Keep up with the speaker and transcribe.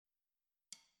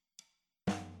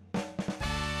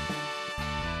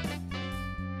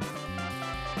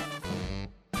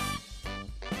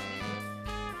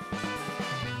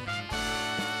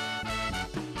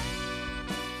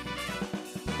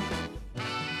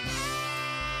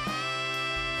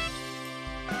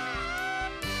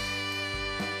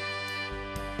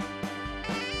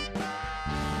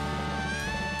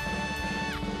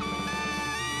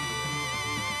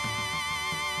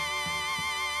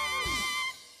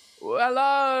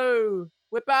Hello,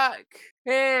 we're back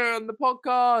here on the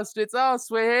podcast. It's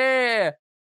us. We're here.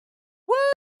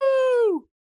 Woo!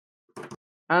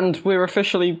 And we're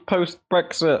officially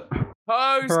post-Brexit.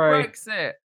 Post Hooray.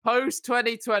 Brexit, post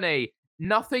 2020.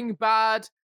 Nothing bad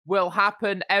will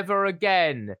happen ever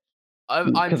again.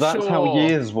 I'm Because that's sure. how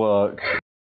years work.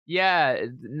 Yeah,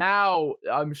 now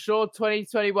I'm sure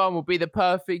 2021 will be the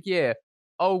perfect year.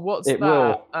 Oh, what's It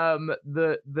that? will.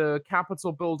 The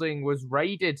Capitol building was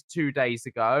raided 2 days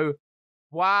ago.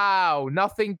 Wow,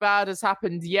 nothing bad has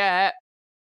happened yet.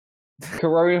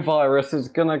 Coronavirus is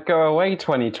gonna go away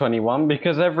 2021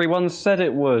 because everyone said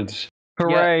it would.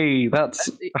 Hooray!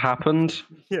 That's happened.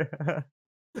 Yeah.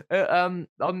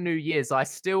 On New Year's, I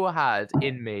still had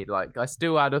in me, I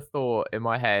still had a thought in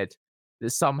my head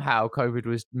that somehow COVID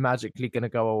was magically going to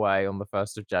go away on the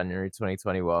 1st of January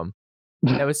 2021.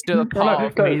 There was still a part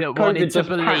of me that wanted to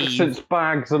believe. Packs its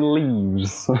bags and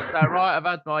leaves. That right? I've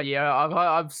had my year.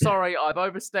 I'm sorry. I've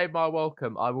overstayed my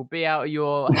welcome. I will be out of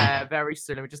your hair very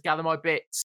soon. Let me just gather my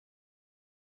bits.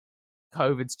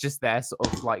 COVID's just there, sort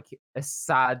of like a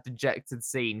sad, dejected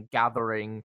scene,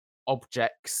 gathering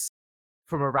objects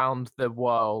from around the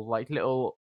world, like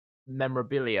little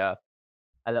memorabilia,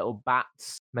 a little bat,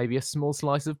 maybe a small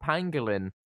slice of pangolin,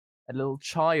 a little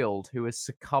child who has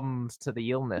succumbed to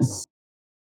the illness.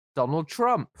 Donald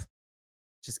Trump,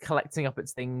 just collecting up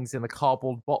its things in a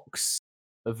cardboard box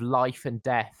of life and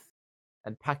death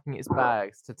and packing its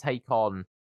bags to take on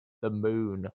the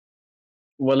moon.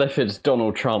 Well, if it's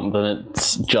Donald Trump, then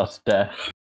it's just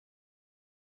death.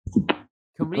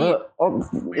 Can we?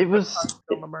 It was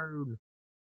on the moon.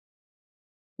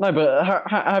 No, but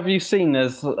have you seen?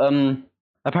 There's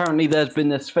apparently there's been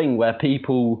this thing where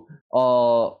people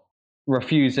are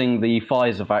refusing the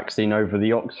Pfizer vaccine over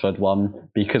the Oxford one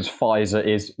because Pfizer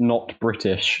is not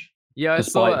British. Yeah, I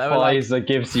saw that. Pfizer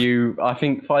gives you, I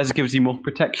think Pfizer gives you more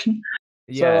protection.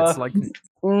 Yeah, so, it's like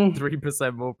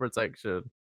 3% more protection,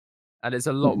 and it's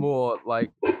a lot more like.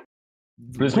 But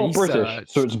it's not British,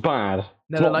 so it's bad.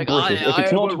 No, it's not British. If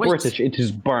it's not British, it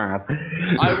is bad.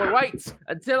 I will wait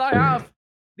until I have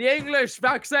the English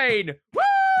vaccine. Woo!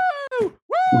 Woo!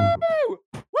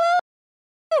 Woo!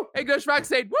 English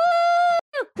vaccine. Woo!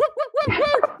 Woo! Woo!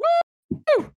 Woo!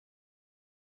 Woo!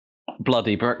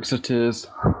 Bloody Brexiters.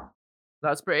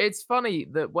 That's pretty. It's funny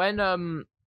that when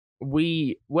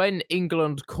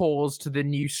England caused the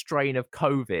new strain of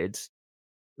COVID,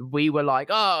 we were like,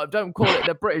 oh, don't call it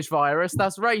the British virus.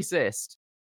 That's racist.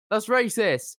 That's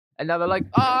racist. And now they're like,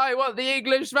 oh, I want the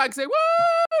English vaccine.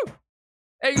 Woo!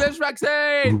 English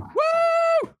vaccine.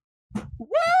 Woo! Woo!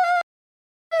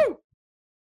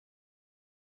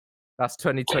 That's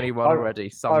 2021 already,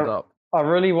 summed up. I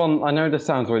know this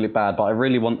sounds really bad, but I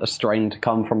really want the strain to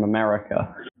come from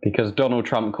America because Donald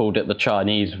Trump called it the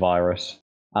Chinese virus.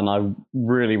 And I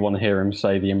really want to hear him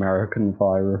say the American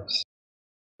virus.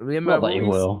 Not that he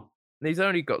will. He's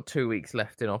only got 2 weeks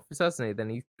left in office, hasn't he? Then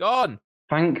he's gone.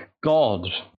 Thank God.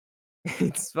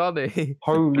 It's funny.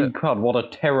 Holy God, what a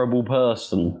terrible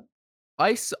person.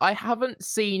 I haven't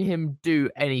seen him do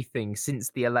anything since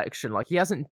the election. Like, he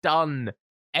hasn't done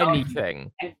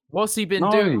anything. What's he been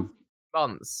doing for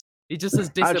months? He just has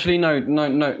Actually,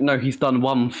 no, he's done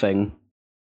one thing.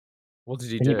 What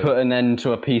did he do? He put an end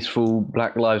to a peaceful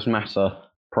Black Lives Matter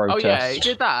protest. Oh yeah, he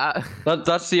did that.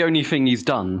 That's the only thing he's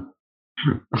done.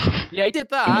 Yeah, he did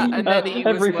that, and then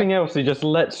everything else he just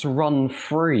lets run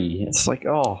free. It's like,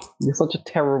 oh, you're such a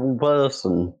terrible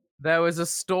person. There was a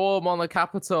storm on the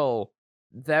Capitol.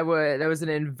 There was an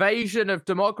invasion of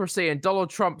democracy, and Donald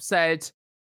Trump said,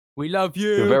 "We love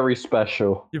you. You're very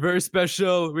special. You're very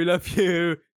special. We love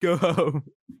you. Go home."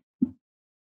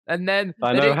 And then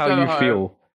I know how you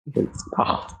feel. It's,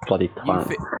 bloody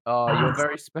cunt. You're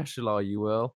very special, are you,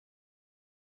 Will?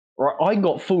 Right, I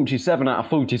got 47 out of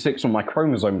 46 on my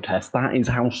chromosome test. That is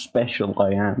how special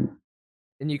I am.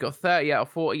 And you got 30 out of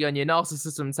 40 on your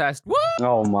narcissism test. Woo!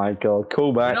 Oh my God!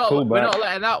 Call back. We're not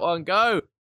letting that one go,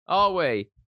 are we?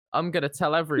 I'm gonna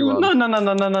tell everyone.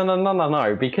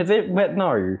 No.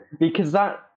 Because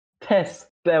that test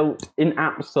dealt in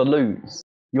absolutes.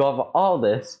 You either are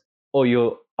this or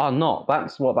you are not.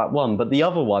 That's what that one. But the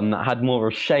other one that had more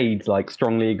of shades, like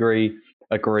strongly agree,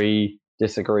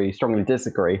 disagree, strongly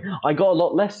disagree. I got a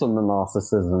lot less on the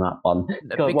narcissism in that one.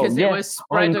 Because it was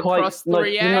spread across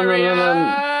 3 areas.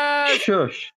 No.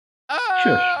 Shush.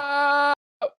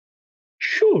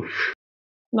 Shush.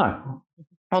 No.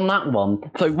 On that one.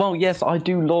 So, well, yes, I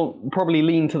do probably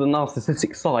lean to the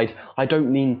narcissistic side. I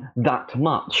don't lean that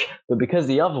much. But because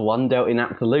the other one dealt in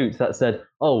absolutes, that said,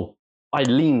 oh, I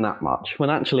lean that much. When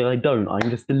actually I don't. I'm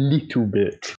just a little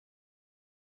bit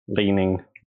leaning.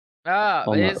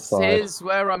 on that this side. is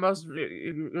where I must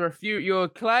refute your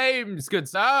claims, good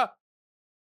sir.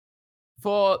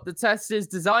 For the test is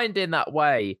designed in that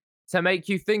way to make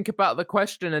you think about the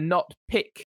question and not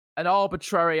pick an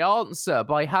arbitrary answer.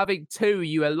 By having two,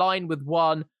 you align with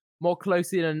one more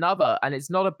closely than another, and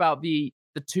it's not about the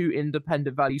two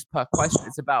independent values per question.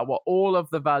 It's about what all of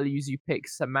the values you pick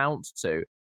amount to.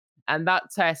 And that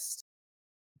test,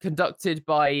 conducted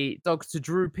by Dr.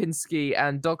 Drew Pinsky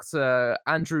and Dr.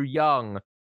 Andrew Young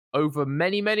over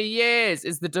many, many years,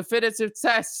 is the definitive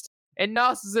test in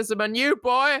narcissism. And you,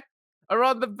 boy, are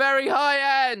on the very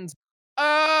high end.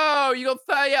 Oh, you got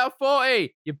 30 out of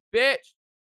 40, you bitch.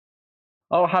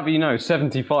 I'll have you know,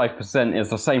 75% is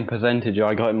the same percentage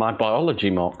I got in my biology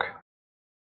mock.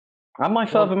 And my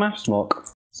further maths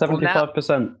mock.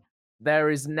 75%. There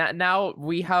is now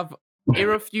we have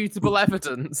irrefutable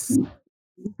evidence.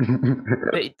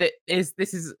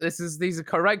 These are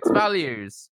correct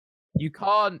values. You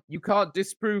can't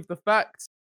disprove the fact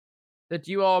that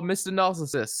you are Mr.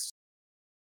 Narcissist.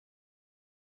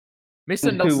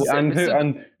 Mr. Narcissist.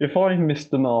 And if I'm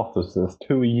Mr. Narcissist,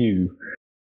 who are you?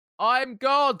 I'm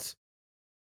God.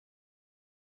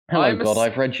 Hello, God.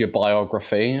 I've read your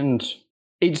biography, and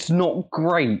it's not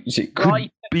great. It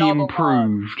could be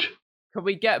improved. Can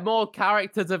we get more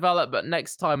character development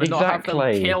next time and not have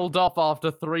them killed off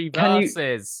after 3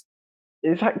 verses?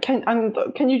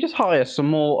 Can you just hire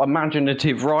some more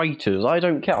imaginative writers? I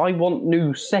don't care. I want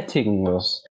new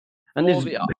settings. And I'm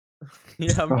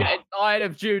getting tired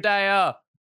of Judea.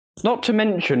 Not to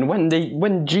mention,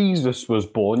 when Jesus was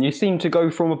born, you seemed to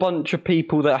go from a bunch of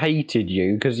people that hated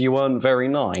you because you weren't very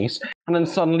nice, and then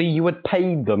suddenly you had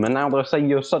paid them, and now they're saying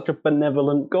you're such a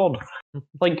benevolent God.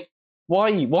 Like,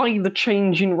 why the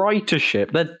change in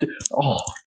writership?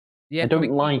 I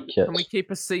don't like it. Can we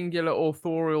keep a singular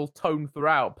authorial tone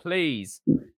throughout, please?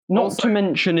 Not to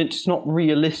mention, it's not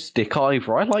realistic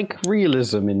either. I like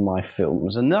realism in my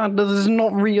films, and that is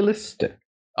not realistic.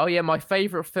 Oh yeah, my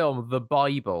favourite film, The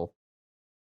Bible.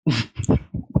 Could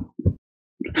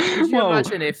you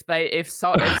imagine if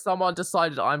someone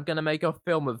decided I'm going to make a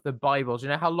film of the Bible? Do you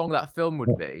know how long that film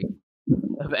would be?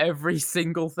 Of every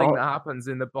single thing that happens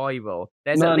in the Bible.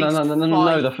 There's at least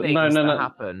 5 things that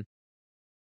happen.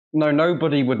 No,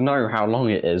 nobody would know how long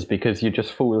it is because you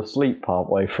just fall asleep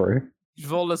partway through. You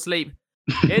fall asleep.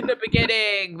 In the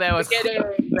beginning, there was...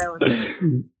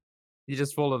 You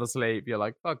just fallen asleep. You're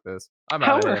like, fuck this. I'm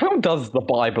out of here. How does the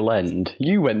Bible end?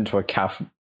 You went to a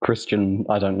Christian,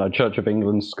 I don't know, Church of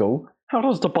England school. How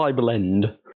does the Bible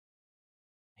end?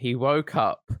 He woke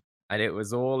up and it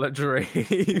was all a dream.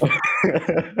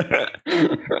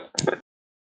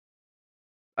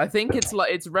 I think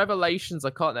it's Revelations. I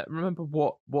can't remember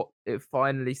what it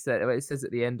finally said. It says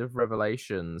at the end of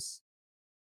Revelations.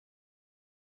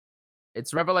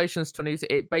 It's Revelations 20.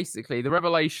 The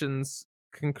Revelations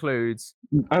concludes,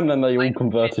 and then they all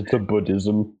converted to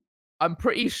Buddhism. I'm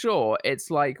pretty sure it's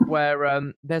like where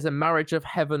there's a marriage of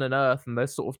heaven and earth, and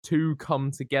there's sort of two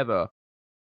come together,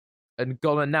 and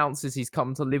God announces he's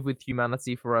come to live with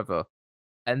humanity forever,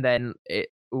 and then it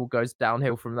all goes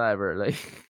downhill from there, really.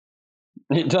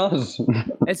 It does.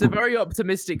 It's a very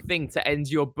optimistic thing to end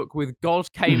your book with.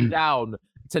 God came down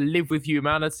to live with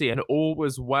humanity and all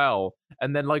was well,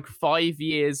 and then like 5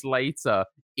 years later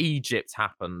Egypt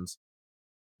happened.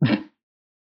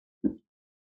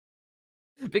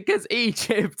 Because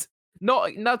Egypt,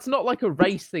 that's not like a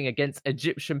race thing against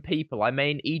Egyptian people. I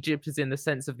mean, Egypt is in the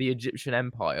sense of the Egyptian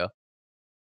Empire.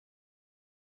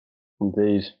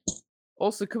 Indeed.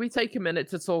 Also, could we take a minute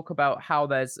to talk about how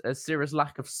there's a serious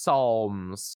lack of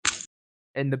psalms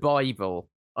in the Bible?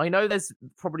 I know there's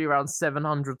probably around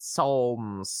 700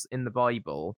 psalms in the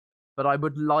Bible, but I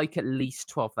would like at least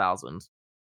 12,000.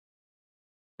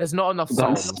 There's not enough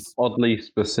psalms. That's oddly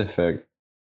specific.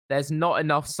 There's not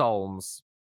enough psalms.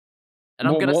 And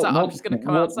I'm just gonna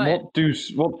come out and say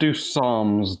what do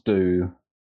psalms do?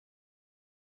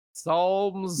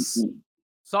 Psalms.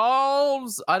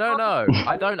 I don't know.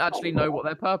 I don't actually know what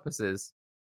their purpose is.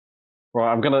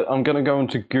 Right, I'm gonna go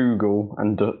into Google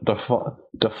and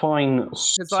define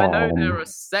psalm. Because I know they're a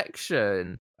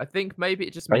section. I think maybe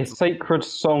it just means a sacred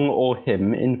song or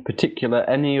hymn, in particular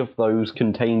any of those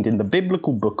contained in the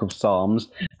biblical book of Psalms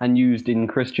and used in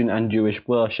Christian and Jewish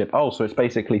worship. Oh, so it's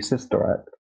basically Sister Act.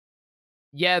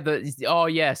 Yeah,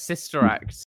 Sister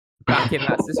Act. Back in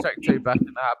that Sister Act 2, back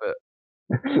in the habit.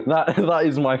 That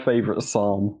is my favourite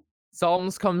psalm.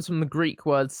 Psalms comes from the Greek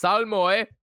word salmoi,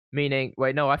 meaning...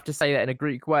 Wait, no, I have to say that in a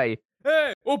Greek way.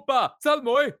 Hey, oppa,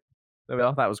 salmoi! There we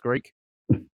are, that was Greek.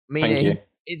 Meaning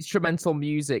instrumental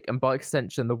music, and by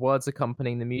extension, the words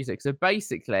accompanying the music. So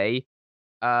basically,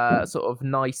 sort of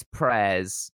nice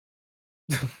prayers.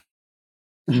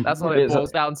 That's what it It's a-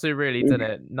 boils down to, really, doesn't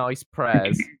it? Nice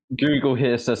prayers. Google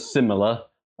here says similar,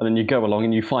 and then you go along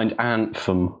and you find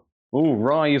anthem. Oh,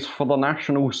 rise for the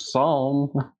national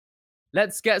psalm.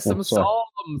 Let's get some sorry.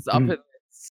 psalms up in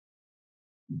this.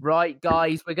 Right,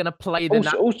 guys, we're gonna play the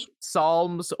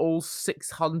psalms, all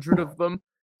 600 of them.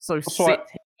 So sit.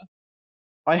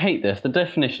 I hate this. The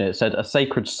definition, it said a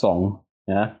sacred song,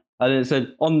 yeah, and it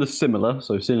said on the similar,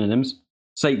 so synonyms,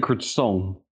 sacred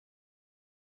song.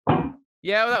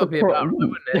 Yeah, well, that would be about right,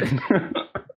 wouldn't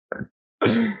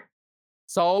it?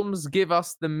 Psalms give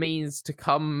us the means to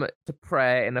come to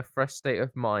prayer in a fresh state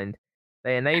of mind.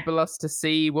 They enable us to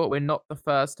see what we're not the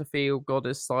first to feel. God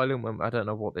is silent when I don't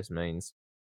know what this means.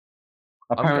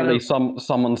 Apparently,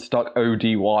 someone stuck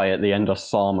ODY at the end of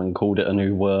psalm and called it a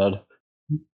new word.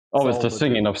 Oh, it's the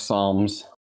singing of psalms.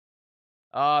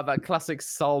 Ah, that classic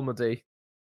psalmody.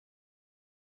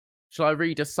 Shall I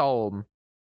read a psalm?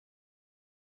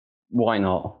 Why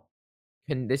not?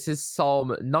 This is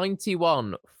Psalm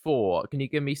 91:4. Can you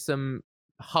give me some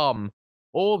hum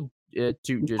or some?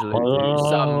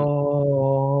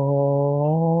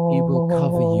 He will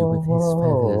cover you with his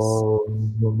feathers,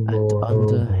 and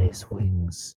under his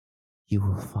wings you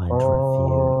will find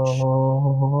refuge.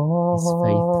 His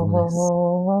faithfulness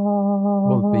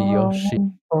will be your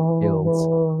shield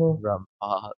and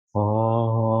rampart.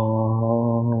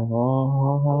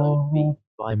 Hallowed be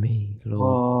by me,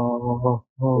 Lord,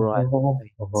 for I am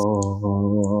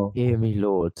faint. Hear me,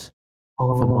 Lord,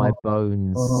 for my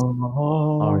bones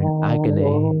are in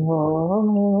agony.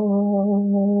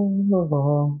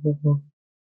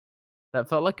 That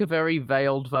felt like a very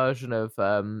veiled version of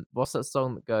what's that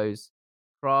song that goes,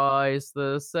 Christ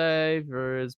the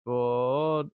Savior is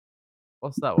born?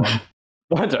 What's that one?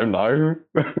 I don't know.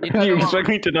 You expect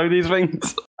me to know these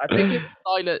things? I think it's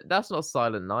Silent. That's not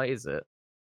Silent Night, is it?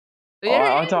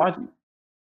 Yeah, I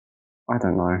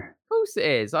don't know. Of course it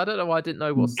is. I don't know why I didn't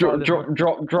know what Silent Night.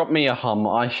 Drop me a hum.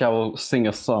 I shall sing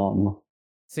a psalm.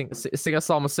 Sing a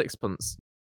psalm of sixpence.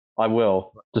 I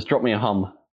will. Just drop me a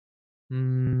hum.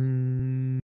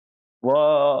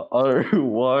 Whoa,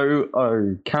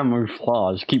 oh,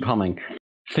 camouflage. Keep humming.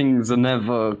 Things are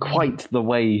never quite the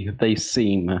way they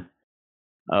seem.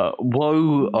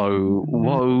 Whoa,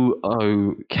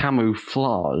 oh,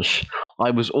 camouflage. I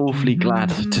was awfully glad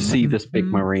to see this big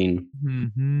marine.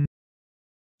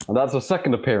 That's the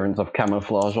second appearance of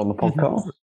camouflage on the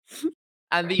podcast.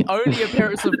 And the only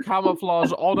appearance of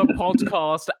camouflage on a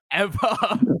podcast ever.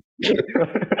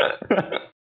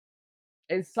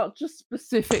 It's such a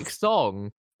specific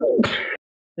song.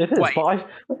 It is, but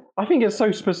I think it's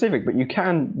so specific, but you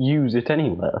can use it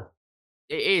anywhere.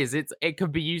 It is. It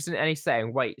could be used in any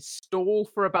setting. Wait, stall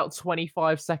for about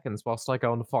 25 seconds whilst I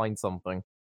go and find something.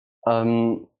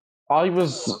 I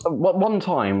was one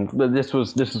time. This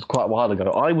was quite a while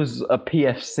ago. I was a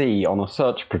PFC on a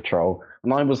search patrol,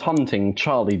 and I was hunting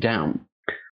Charlie down.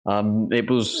 It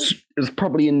was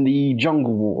probably in the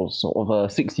Jungle Wars, sort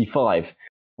of 65.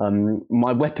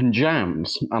 My weapon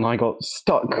jams, and I got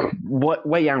stuck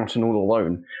way out and all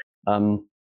alone. And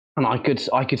I could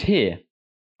hear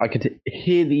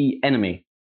the enemy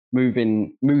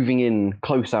moving in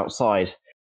close outside.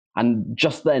 And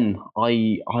just then,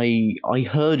 I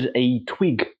heard a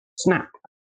twig snap,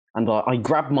 and I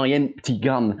grabbed my empty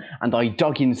gun and I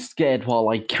dug in scared while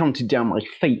I counted down my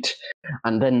fate.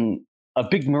 And then a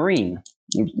big marine,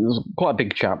 it was quite a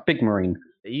big chap, big marine.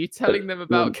 Are you telling them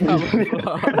about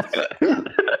camouflage?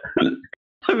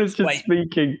 I was just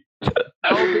speaking.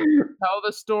 Tell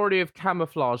the story of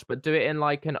camouflage, but do it in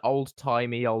like an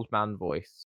old-timey old man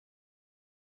voice.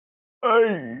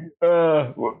 Hey,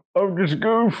 I'll just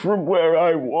go from where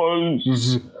I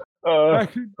was. And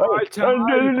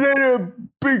then a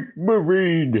big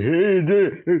marine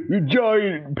here, a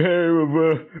giant pair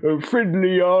of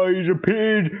friendly eyes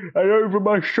appeared and over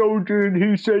my shoulder, and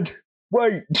he said,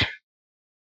 "Wait."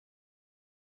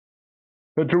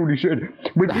 That's all he said.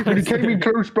 When he came in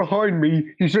close behind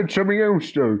me, he said something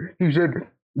else though. He said,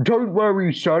 "Don't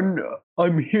worry, son,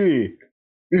 I'm here.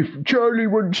 If Charlie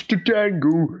wants to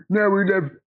tangle, now we'll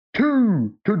have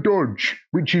two to dodge,"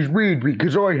 which is weird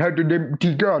because I had an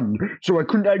empty gun, so I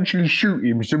couldn't actually shoot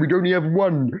him, so we'd only have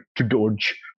one to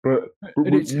dodge. But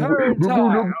we'll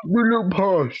look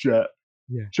past that.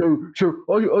 Yeah. So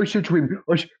I said to him,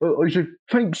 I said,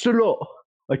 "Thanks a lot."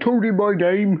 I told him my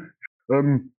name.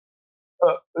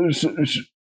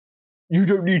 You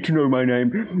don't need to know my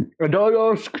name. And I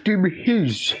asked him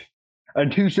his,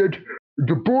 and he said,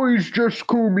 "The boys just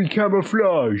call me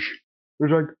Camouflage." I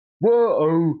was like,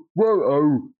 whoa,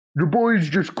 the boys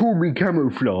just call me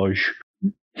Camouflage.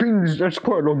 Things, that's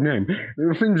quite a long name.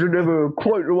 Things are never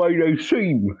quite the way they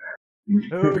seem.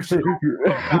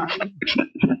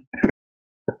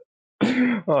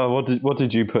 What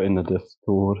did you put in the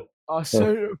Discord? I sent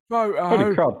a Holy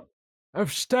photo crap.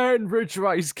 of Stan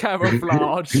Ridgway's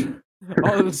camouflage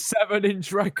on a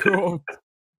 7-inch record. That's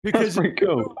Because pretty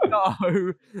cool.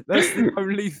 no, that's the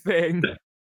only thing.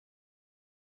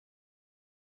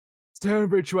 Stan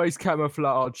Ridgway's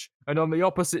camouflage, and on the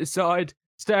opposite side,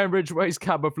 Stan Ridgway's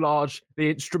camouflage, the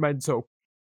instrumental.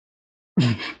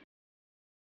 And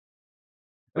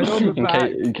on the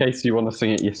back, In case you want to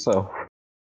sing it yourself.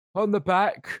 on the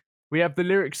back, we have the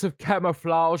lyrics of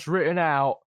Camouflage written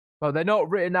out, but they're not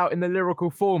written out in the lyrical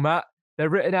format. They're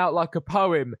written out like a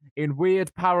poem in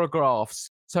weird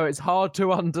paragraphs, so it's hard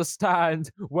to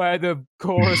understand where the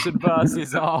chorus and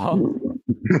verses are.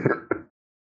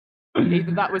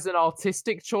 Either that was an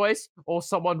artistic choice, or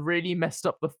someone really messed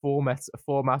up the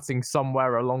formatting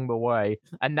somewhere along the way,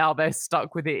 and now they're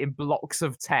stuck with it in blocks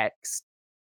of text.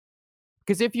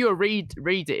 Because if you read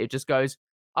it, it just goes,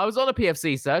 I was on a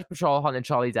PFC search, patrol hunting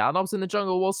Charlie down. I was in the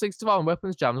jungle, wall 65, and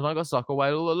weapons jammed, and I got stuck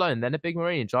away all alone. Then a big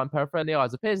marine giant pair of friendly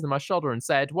eyes appears in my shoulder and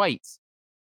said, wait.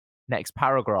 Next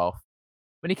paragraph.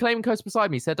 When he came close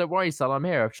beside me, he said, don't worry, son, I'm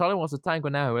here. If Charlie wants to tangle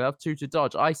now, we'll have two to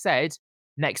dodge. I said,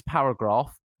 next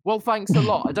paragraph. Well, thanks a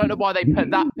lot. I don't know why they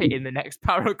put that bit in the next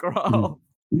paragraph.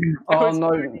 Oh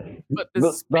no! But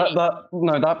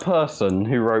that person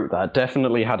who wrote that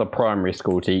definitely had a primary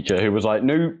school teacher who was like,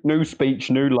 new speech,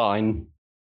 new line.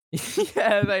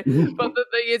 Yeah, but the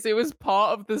thing is, it was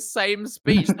part of the same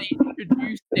speech. They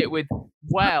introduced it with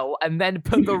well, and then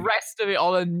put the rest of it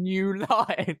on a new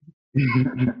line.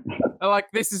 They're like,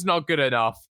 this is not good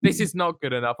enough. This is not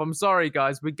good enough. I'm sorry,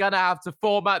 guys. We're gonna have to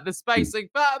format the spacing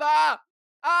further.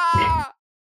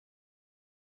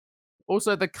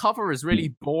 Also, the cover is really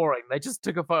boring. They just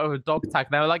took a photo of a dog tag.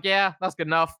 They were like, yeah, that's good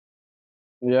enough.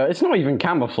 Yeah, it's not even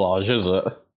camouflage, is it?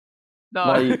 No.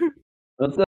 Like,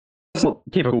 that's not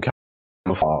typical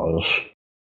camouflage.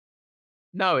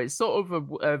 No, it's sort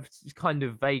of a kind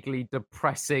of vaguely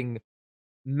depressing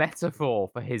metaphor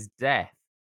for his death.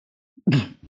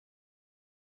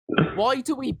 Why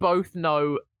do we both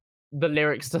know the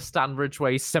lyrics to Stan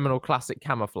Ridgway's seminal classic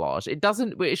Camouflage? It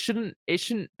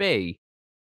shouldn't be.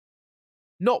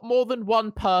 Not more than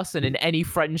one person in any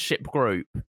friendship group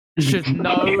should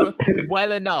know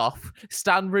well enough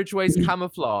Stan Ridgway's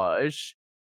Camouflage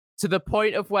to the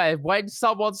point of where when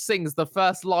someone sings the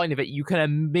first line of it, you can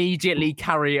immediately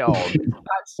carry on.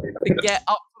 That's to get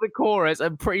up to the chorus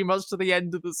and pretty much to the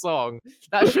end of the song.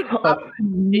 That shouldn't happen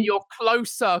in your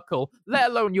close circle, let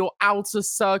alone your outer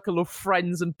circle of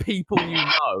friends and people you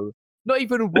know. Not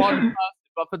even one person,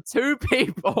 but for two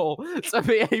people to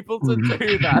be able to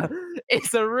do that,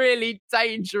 it's a really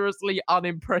dangerously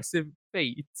unimpressive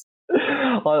feat.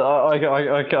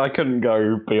 I couldn't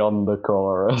go beyond the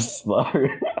chorus though.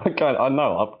 I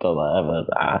know up to there,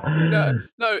 but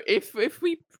no. If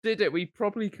we did it, we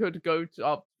probably could go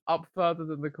up further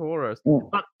than the chorus.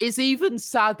 But it's even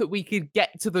sad that we could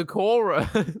get to the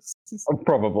chorus.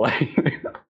 Probably.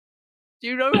 Do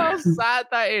you know how sad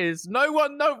that is? No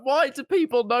one know. Why do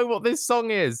people know what this song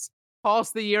is?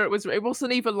 Past the year, it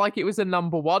wasn't even like it was a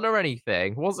number one or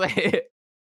anything, was it?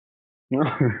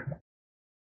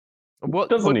 What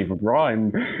doesn't even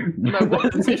rhyme? No,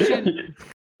 what position?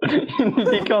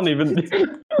 You can't even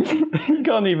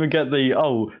get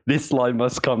the this line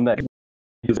must come next.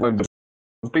 The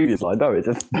previous line, no, it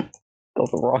just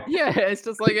doesn't rhyme. Yeah, it's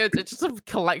just like it's just a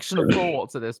collection of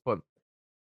thoughts at this point.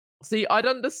 See, I'd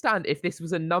understand if this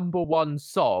was a number one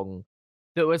song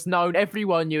that was known,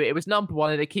 everyone knew it was number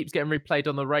one, and it keeps getting replayed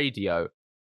on the radio.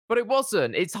 But it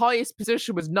wasn't. Its highest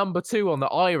position was number 2 on the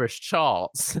Irish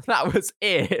charts. That was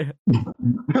it. It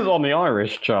was on the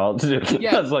Irish charts.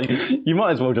 Yeah. That's like, you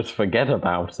might as well just forget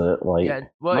about it. Like, yeah,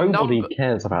 well, nobody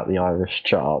cares about the Irish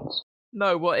charts.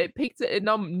 No, well, it peaked at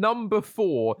number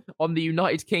 4 on the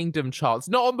United Kingdom charts,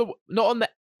 not on the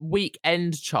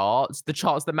weekend charts, the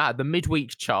charts that matter, the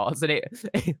midweek charts, and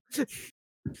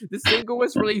the single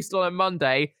was released on a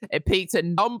Monday. It peaked at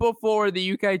number 4 in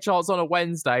the UK charts on a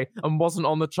Wednesday and wasn't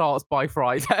on the charts by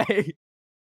Friday.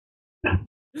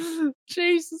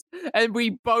 Jesus. And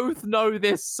we both know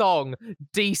this song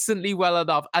decently well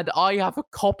enough, and I have a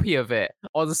copy of it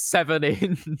on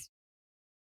 7-inch.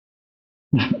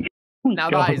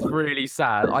 Now that is really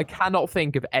sad. I cannot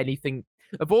think of anything,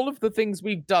 of all of the things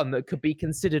we've done that could be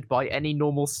considered by any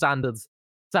normal standards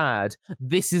sad,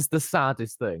 this is the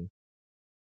saddest thing.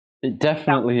 It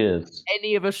definitely is.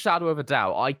 Any of a shadow of a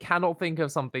doubt. I cannot think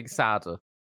of something sadder.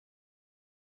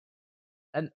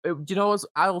 And you know what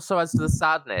also adds to the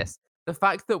sadness? The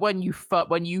fact that when you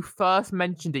first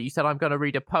mentioned it, you said, "I'm gonna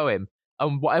read a poem,"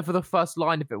 and whatever the first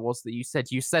line of it was that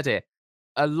you said it,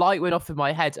 a light went off in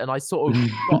my head, and I sort of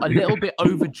got a little bit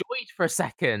overjoyed for a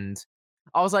second.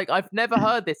 I was like, "I've never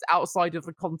heard this outside of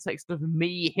the context of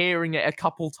me hearing it a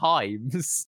couple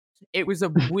times." It was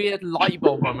a weird light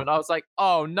bulb moment. I was like,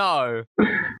 "Oh, no.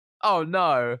 Oh,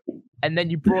 no." And then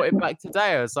you brought it back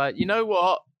today. I was like, "You know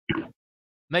what?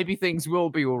 Maybe things will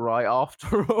be alright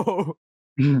after all."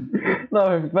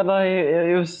 No, but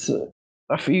it was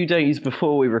a few days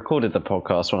before we recorded the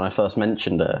podcast when I first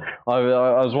mentioned it. I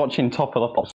was watching Top of the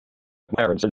Pops. I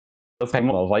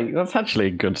was like, that's actually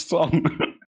a good song.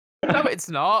 No, it's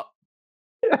not.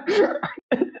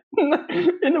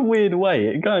 In a weird way,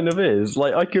 it kind of is.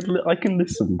 Like I can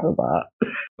listen to that.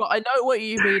 But I know what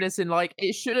you mean, as in, like,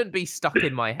 it shouldn't be stuck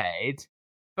in my head,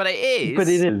 but it is. But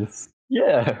it is.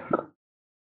 Yeah.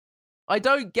 I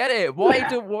don't get it.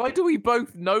 Why do we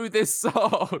both know this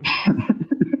song?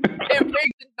 It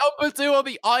makes it number 2 on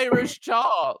the Irish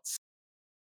charts.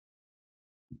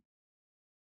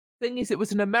 Thing is, it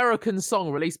was an American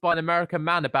song released by an American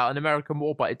man about an American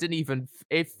war, but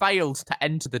it failed to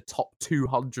enter the top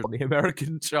 200 on the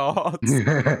American charts.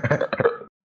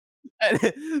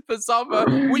 And for some,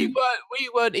 we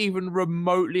weren't even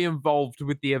remotely involved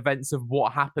with the events of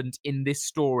what happened in this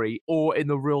story or in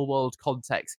the real world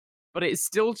context, but it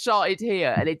still charted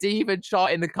here, and it didn't even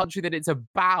chart in the country that it's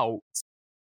about.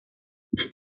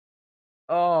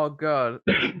 Oh god!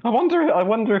 I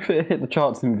wonder if it hit the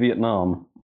charts in Vietnam.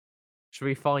 Should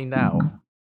we find out?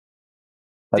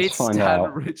 Let's find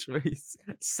out. Stan Ridgway's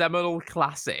seminal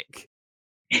classic,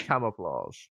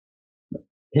 Camouflage.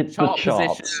 Hit Chart the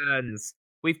charts. positions.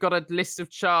 We've got a list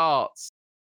of charts.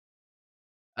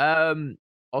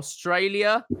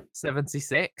 Australia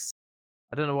 76.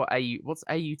 I don't know what's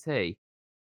AUT.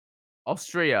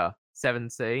 Austria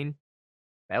 17.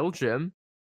 Belgium.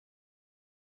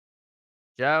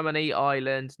 Germany,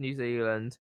 Ireland, New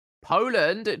Zealand.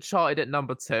 Poland charted at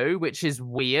number 2, which is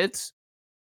weird.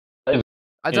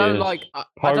 I don't like that.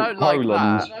 I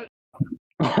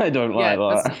don't like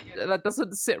that. That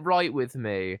doesn't sit right with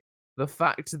me. The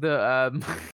fact that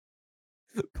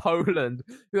Poland,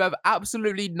 who have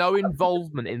absolutely no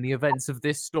involvement in the events of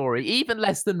this story, even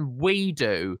less than we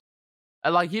do, are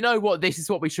like, you know what? This is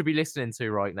what we should be listening to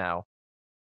right now.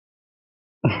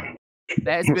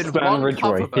 There's been Stan one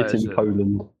cover Ridgway hitting version.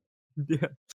 Poland. Yeah.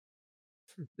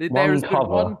 There has been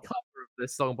one cover of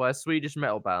this song by a Swedish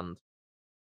metal band.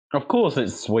 Of course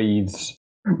it's Swedes.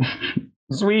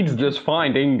 Swedes just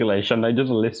find English and they just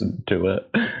listen to it.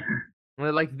 And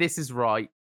they're like, this is right.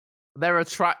 They're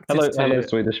attracted to Hello, it.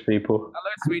 Swedish people.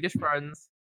 Hello, Swedish friends.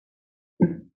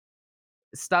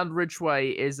 Stan Ridgway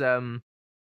is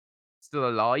still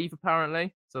alive,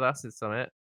 apparently. So that's it,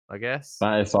 I guess.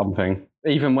 That is something.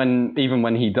 Even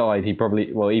when he died, he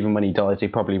probably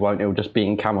won't. It'll just be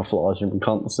in camouflage and we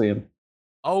can't see him.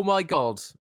 Oh my god.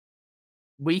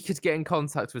 We could get in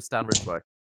contact with Stan Ridgway.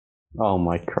 Oh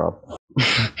my god.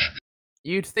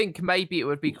 You'd think maybe it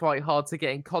would be quite hard to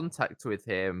get in contact with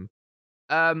him.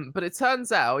 But it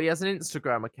turns out he has an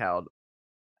Instagram account.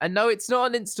 And no, it's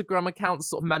not an Instagram account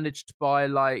sort of managed by,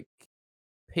 like,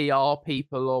 PR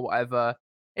people or whatever.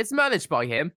 It's managed by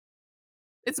him.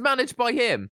 It's managed by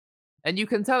him. And you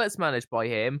can tell it's managed by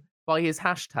him by his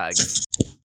hashtags.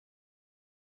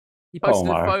 He posted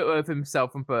a photo of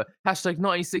himself and put hashtag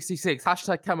 1966,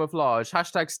 hashtag camouflage,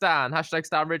 hashtag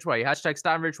Stan Ridgway, hashtag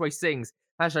Stan Ridgway sings,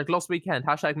 hashtag Lost Weekend,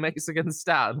 hashtag Mexican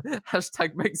Stan,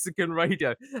 hashtag Mexican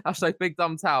Radio, hashtag Big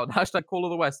Dumb Town, hashtag Call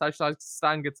of the West, hashtag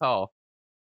Stan Guitar.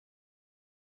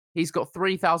 He's got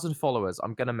 3,000 followers.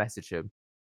 I'm going to message him.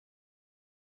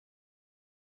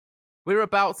 We're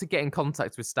about to get in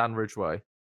contact with Stan Ridgway.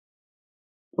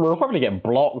 We'll probably get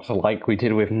blocked like we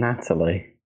did with Natalie.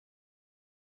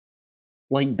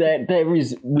 Like, there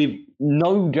is, with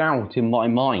no doubt in my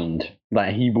mind,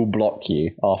 that he will block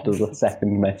you after the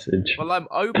second message. Well, I'm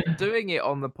open doing it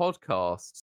on the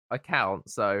podcast account,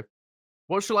 so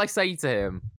what shall I say to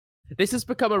him? This has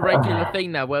become a regular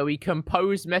thing now where we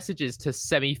compose messages to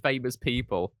semi-famous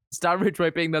people. Stan Ridgway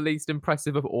being the least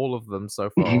impressive of all of them so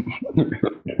far.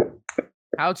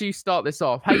 How do you start this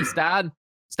off? Hey, Stan.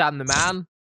 Stan the man.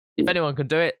 If anyone can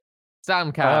do it,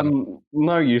 Stan can.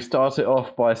 No, you start it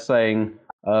off by saying,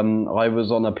 I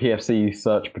was on a PFC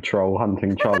search patrol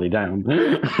hunting Charlie down.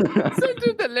 So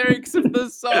do the lyrics of the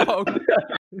song.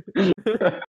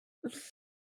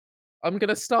 I'm going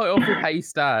to start off with, hey,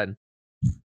 Stan.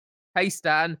 Hey,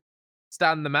 Stan.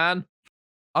 Stan the man.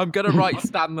 I'm going to write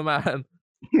Stan the man.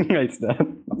 Hey,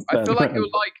 Stan. I feel like you'll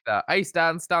like that. Hey,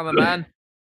 Stan the man.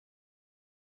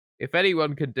 If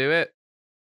anyone can do it,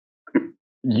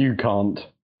 You can't.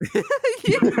 That's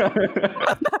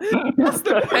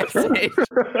the message.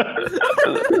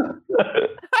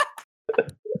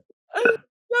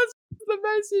 That's the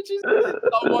message. Is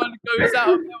someone goes out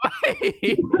of their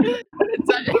way.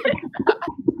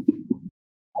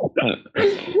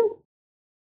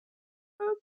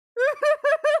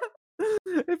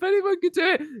 If anyone could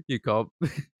do it, you can't.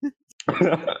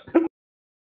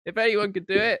 If anyone could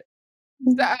do it,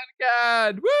 Stan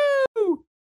can. Woo!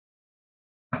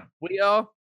 We are.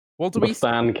 What do The we?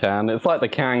 Stan can. It's like the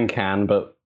can,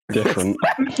 but different.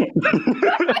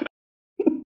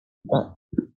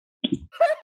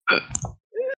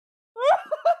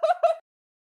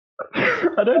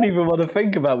 I don't even want to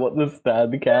think about what the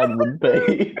Stan can would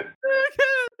be.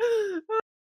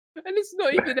 And it's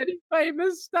not even any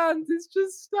famous stands, it's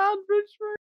just Stan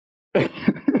Ridgway.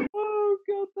 Oh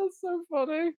god, that's so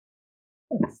funny.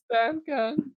 Stan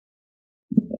can.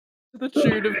 To the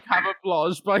tune of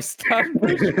Camouflage by Stan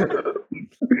Ridgway.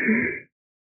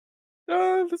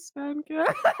 Oh, the Stan can.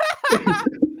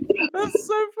 That's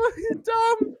so fucking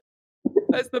dumb.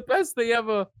 That's the best thing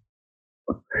ever.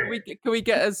 Can we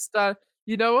get a Stan?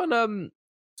 You know on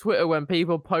Twitter when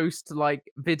people post like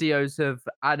videos of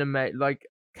anime like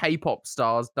K-pop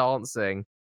stars dancing.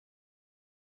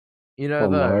 You know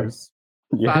those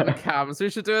fan cams. We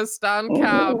should do a Stan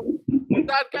cam. Stan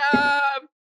cam.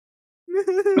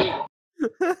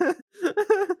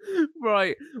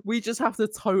 Right, we just have to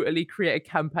totally create a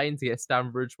campaign to get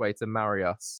Stan Ridgway to marry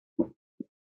us.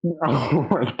 Oh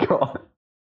my god.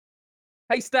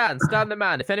 Hey Stan the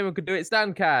man. If anyone could do it,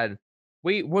 Stan can.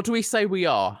 What do we say we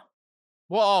are?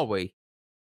 What are we?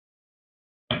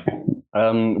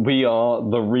 We are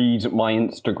the read my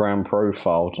Instagram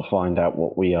profile to find out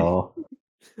what we are.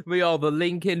 We are the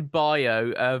link in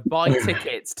bio. Buy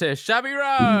tickets to Shabby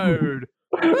Road.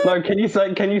 No, can you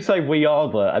say we are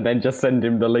the and then just send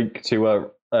him the link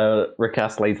to Rick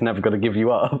Astley's Never Gonna Give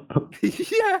You Up.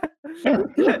 Yeah.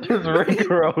 Just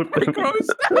Rickroll. Rickroll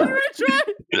Stan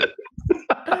Ridgway.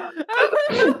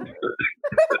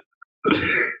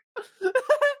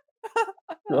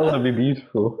 Oh, that'd be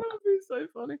beautiful. That'd be so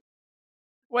funny.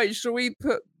 Wait, shall we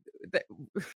put?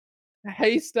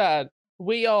 Hey Stan,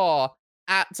 we are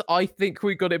at I Think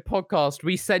We Got It podcast.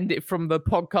 We send it from the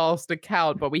podcast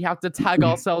account, but we have to tag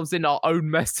ourselves in our own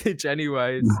message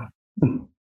anyways.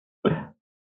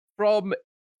 From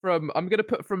I'm gonna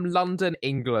put from London,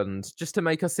 England, just to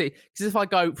make us see. Because if I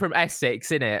go from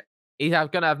Essex, in it, he's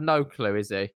gonna have no clue, is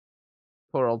he?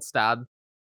 Poor old Stan.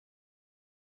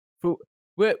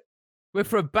 We're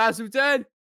from Basildon,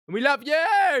 and we love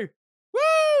you.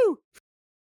 Woo!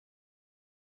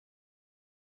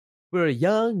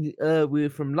 We're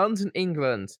from London,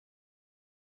 England,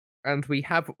 and we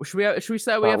have. Should we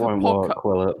say we that have a won't podcast? work,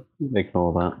 will it?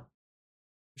 Ignore that.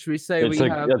 Should we say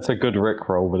It's a good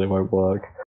Rickroll, but it won't work.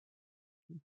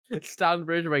 Stan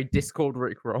Ridgway Discord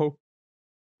Rickroll.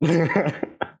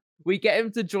 We get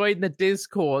him to join the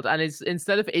Discord, and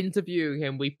instead of interviewing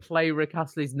him, we play Rick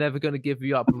Astley's Never Gonna Give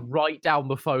You Up right down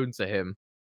the phone to him.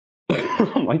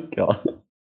 Oh my god.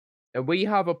 And we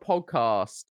have a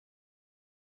podcast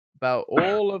about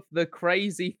all of the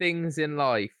crazy things in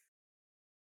life.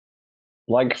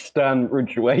 Like Stan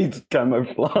Ridgway's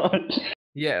camouflage.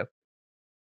 Yeah.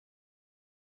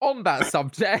 On that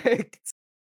subject,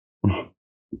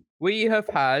 we have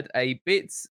had a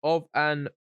bit of an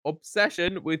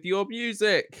obsession with your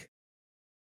music.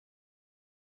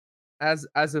 As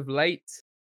of late.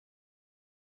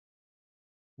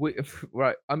 We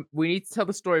need to tell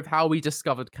the story of how we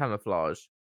discovered Camouflage.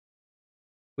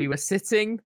 We were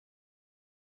sitting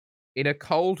in a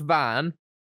cold van.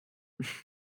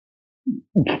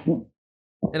 In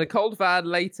a cold van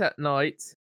late at night,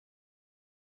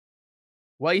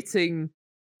 waiting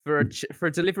for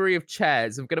a delivery of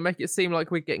chairs. I'm gonna make it seem like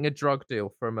we're getting a drug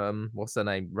deal from what's her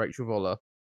name, Rachel Voller.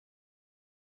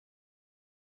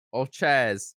 Of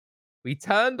chairs. We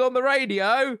turned on the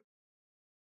radio,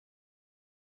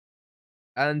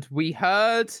 and we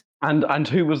heard. And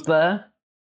who was there?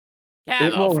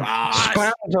 Camouflage! It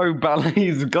was Spandau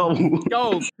Ballet's Gold.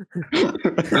 Gold.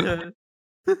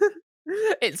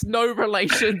 It's no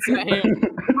relation to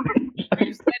him.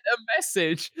 You sent a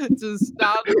message to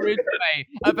Stan Ridgway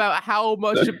about how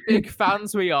much big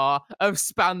fans we are of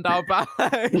Spandau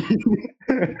Ballet.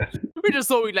 We just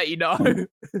thought we'd let you know.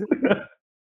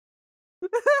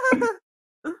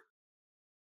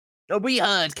 We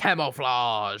heard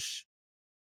Camouflage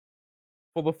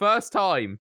for the first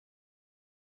time.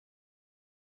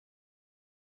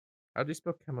 How do you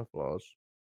spell camouflage?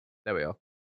 There we are.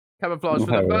 Camouflage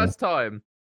for the first time.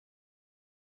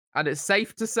 And it's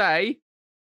safe to say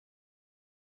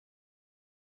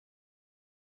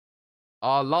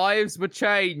Our lives were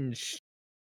changed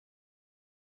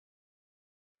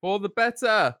for the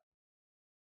better.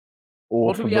 Or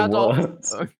What do for we the add on?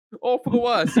 worse. Or for the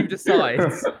worse, you decide.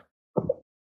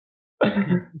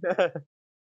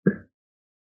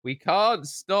 We can't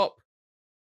stop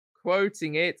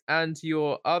quoting it and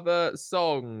your other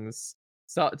songs,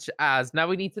 such as. Now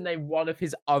we need to name one of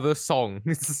his other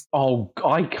songs. Oh,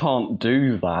 I can't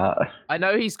do that. I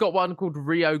know he's got one called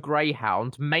Rio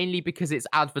Greyhound, mainly because it's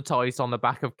advertised on the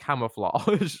back of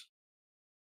Camouflage.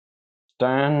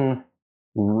 Stan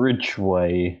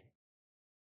Ridgway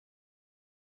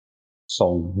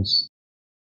songs.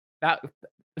 That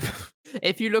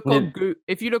if you look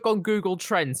on Google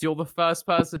Trends, you're the first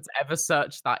person to ever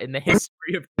search that in the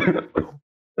history of.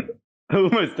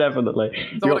 Almost definitely.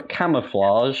 You got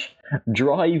Camouflage,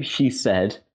 Drive, She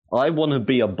Said, I Want to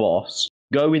Be a Boss,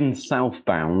 Going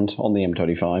Southbound on the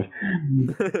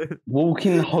M25,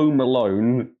 Walking Home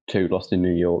Alone, 2 Lost in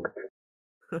New York,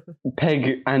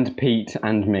 Peg and Pete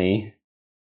and Me.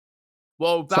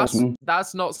 Well,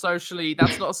 that's not socially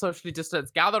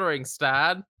distanced gathering,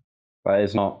 Stan. That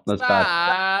is not. That's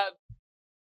bad.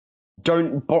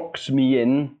 Don't Box Me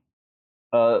In,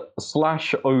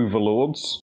 slash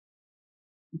Overlords.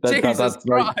 Jesus Christ!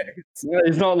 Like,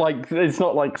 it's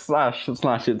not like slash.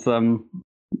 It's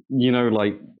you know,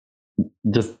 like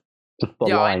just the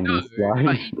lines.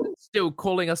 But still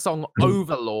calling a song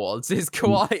Overlords is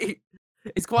quite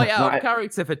out of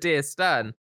character for Dear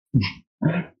Stan.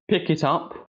 Pick It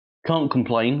Up, Can't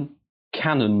Complain,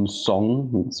 Cannon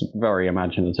Song. It's very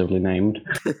imaginatively named.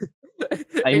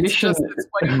 It's just a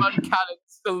 21 Cannon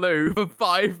salute for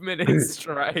 5 minutes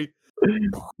straight.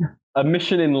 A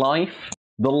Mission in Life,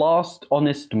 The Last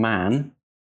Honest Man,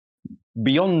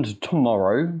 Beyond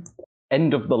Tomorrow,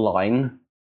 End of the Line,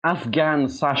 Afghan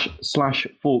slash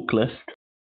forklift.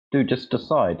 Dude, just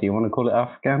decide. Do you want to call it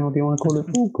Afghan or do you want to call it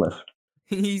forklift?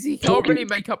 He can't really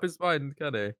make up his mind,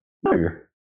 can he? No.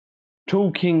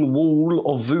 Talking Wall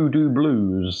of Voodoo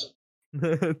Blues.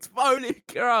 Holy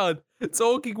God!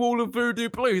 Talking Wall of Voodoo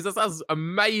Blues. That sounds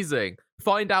amazing.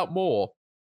 Find out more.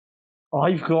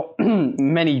 I've got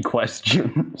many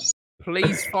questions.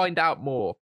 Please find out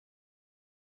more.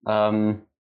 Find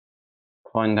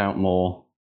out more.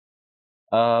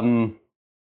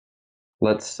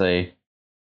 Let's see.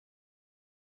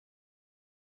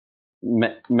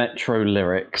 Metro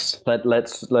lyrics.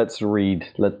 Let's read.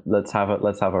 Let's have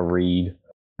a read.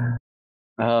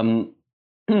 God,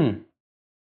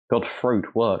 throat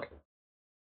work.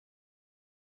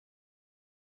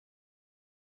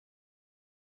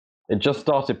 It just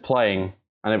started playing,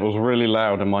 and it was really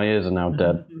loud, and my ears are now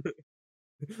dead.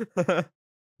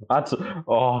 That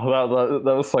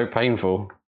was so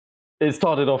painful. It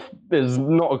started off. It's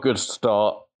not a good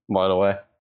start, by the way.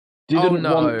 Didn't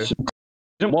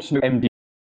want no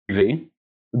MTV.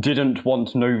 Didn't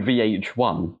want no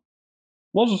VH1.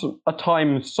 Was a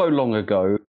time so long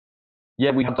ago.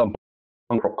 Yeah, we had some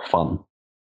punk rock fun.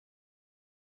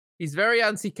 He's very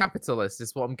anti-capitalist,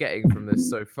 is what I'm getting from this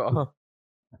so far.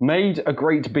 Made a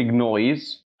great big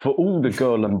noise for all the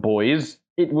girl and boys.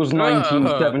 It was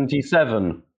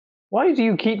 1977. Why do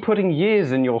you keep putting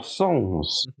years in your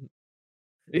songs?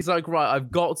 He's like, right,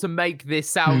 I've got to make this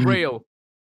sound real.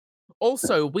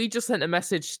 Also, we just sent a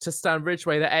message to Stan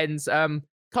Ridgway that ends, kind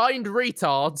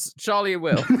retards, Charlie and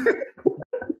Will.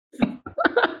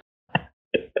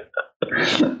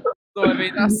 So, I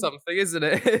mean, that's something, isn't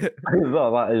it?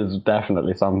 Well, that is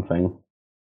definitely something.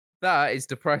 That is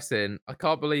depressing. I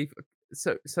can't believe...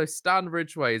 So Stan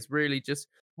Ridgway is really just...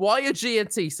 Why are G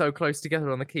and T so close together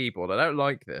on the keyboard? I don't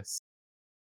like this.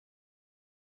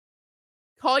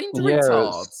 Kind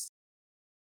retards.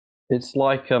 It's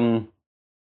like,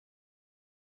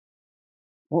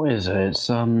 what is it? It's,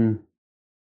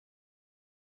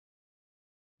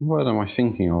 what am I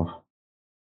thinking of?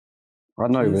 I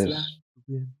know this.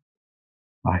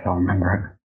 I can't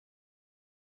remember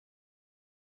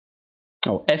it.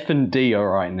 Oh, F and D are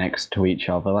right next to each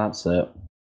other, that's it.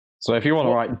 So if you want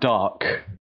to write dark,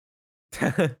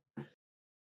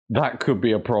 that could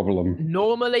be a problem.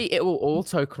 Normally it will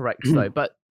autocorrect though,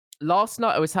 but last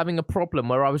night I was having a problem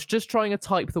where I was just trying to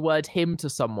type the word him to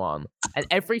someone, and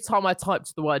every time I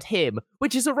typed the word him,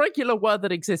 which is a regular word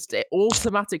that exists, it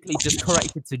automatically just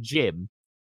corrected to Jim.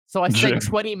 So I sent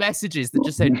 20 messages that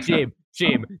just said Jim,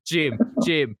 Jim, Jim,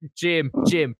 Jim, Jim,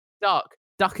 Jim,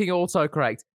 ducking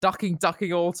autocorrect, ducking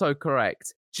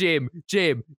autocorrect, Jim,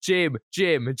 Jim, Jim,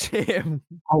 Jim, Jim.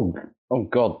 Oh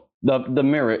God.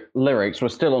 The lyrics were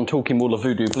still on Talking Wall of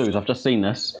Voodoo Blues. I've just seen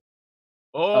this.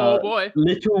 Oh boy.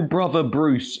 Little brother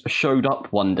Bruce showed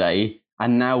up one day,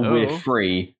 and now we're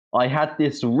free. I had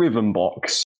this rhythm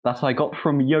box. that I got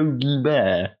from Yogi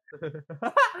Bear.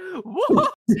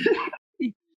 What?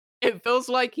 It feels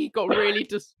like he got really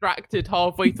distracted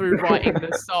halfway through writing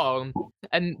the song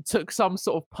and took some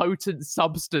sort of potent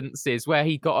substances where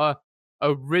he got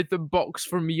a rhythm box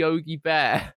from Yogi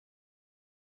Bear.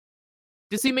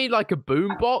 Does he mean like a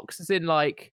boom box? As in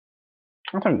like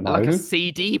I don't know. like a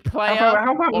CD player?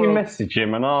 How about we Or message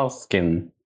him and ask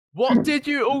him? what did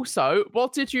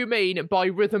you mean by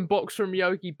rhythm box from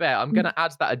Yogi Bear? I'm gonna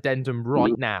add that addendum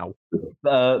right now.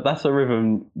 That's a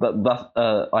rhythm.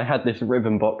 I had this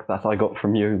rhythm box that I got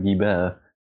from Yogi Bear.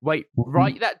 Wait,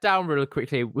 write that down really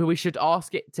quickly. We should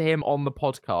ask it to him on the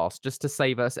podcast just to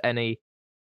save us any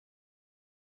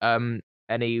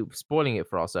spoiling it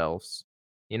for ourselves.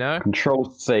 You know?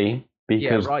 Control C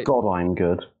because right. God, I'm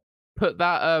good. Put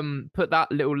that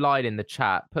little line in the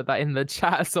chat. Put that in the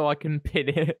chat so I can pin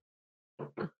it.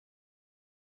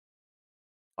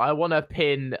 I want to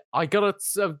pin. I gotta.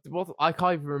 I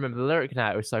can't even remember the lyric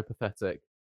now. It was so pathetic.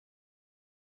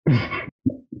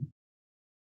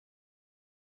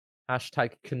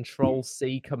 Hashtag Control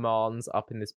C commands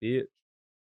up in this bitch.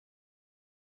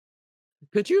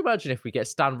 Could you imagine if we get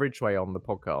Stan Ridgway on the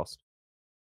podcast?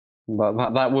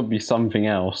 That would be something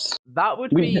else. That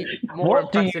would be more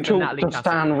what do you impressive than talk Natalie to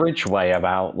Stan Ridgway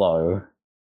about, though?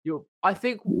 I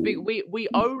think we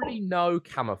only know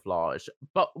camouflage,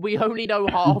 but we only know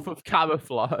half of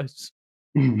camouflage.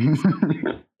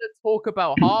 To talk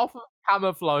about half of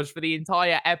camouflage for the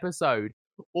entire episode,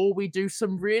 or we do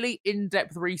some really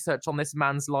in-depth research on this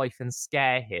man's life and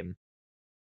scare him.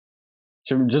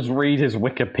 Should we just read his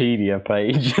Wikipedia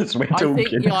page as we're talking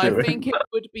to him? I think it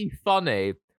would be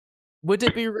funny. Would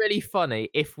it be really funny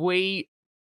if we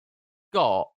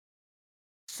got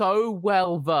so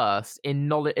well versed in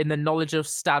the knowledge of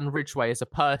Stan Ridgway as a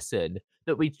person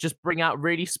that we just bring out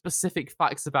really specific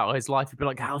facts about his life and be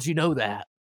like, "How do you know that?"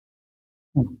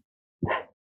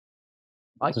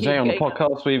 Today on the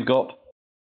podcast we've got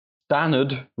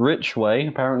Stannard Ridgway.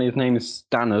 Apparently his name is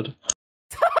Stannard.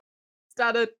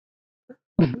 Stannard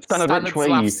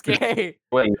Ridgway.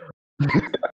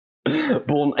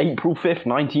 Born April 5th,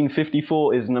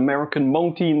 1954, is an American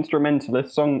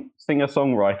multi-instrumentalist,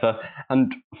 singer-songwriter,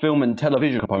 and film and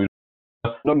television composer.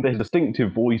 Known for his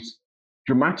distinctive voice,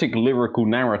 dramatic lyrical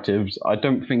narratives. I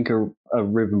don't think a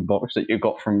rhythm box that you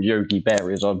got from Yogi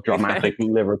Bear is a dramatic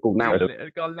lyrical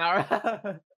narrative.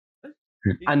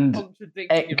 And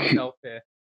contradicting himself here.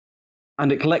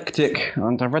 And eclectic,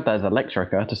 and I read that as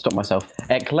electric, I had to stop myself.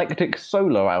 Eclectic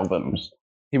solo albums.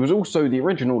 He was also the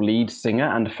original lead singer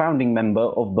and founding member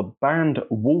of the band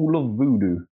Wall of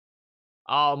Voodoo.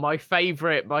 Oh, my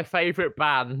favorite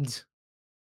band.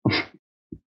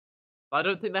 I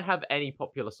don't think they have any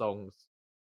popular songs.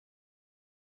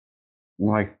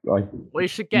 We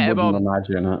should get him on.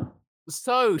 Imagine it.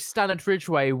 So, Stannard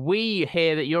Ridgway, we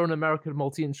hear that you're an American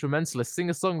multi-instrumentalist,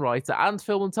 singer-songwriter, and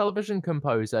film and television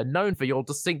composer, known for your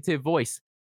distinctive voice.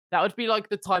 That would be like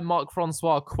the time Marc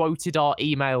Francois quoted our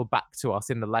email back to us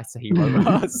in the letter he wrote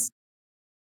us.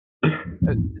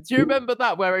 Do you remember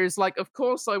that? Where it was like, of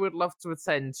course I would love to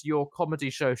attend your comedy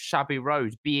show Shabby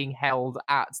Road being held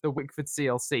at the Wickford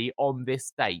CLC on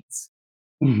this date.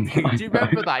 Do you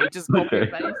remember that? He just copy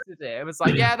and pasted it. It was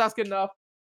like, yeah, that's good enough.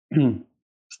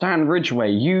 Stan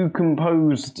Ridgway, you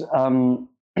composed the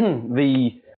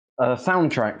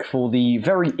soundtrack for the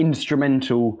very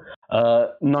instrumental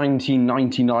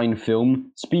 1999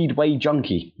 film Speedway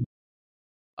Junkie.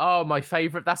 Oh, my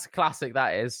favourite. That's a classic,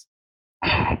 that is.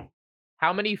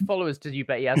 How many followers did you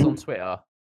bet he has on Twitter?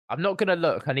 I'm not going to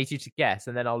look. I need you to guess,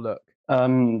 and then I'll look.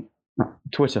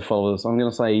 Twitter followers. I'm going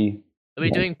to say... Are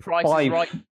we doing prices right?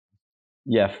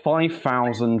 Yeah,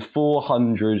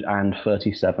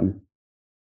 5,437.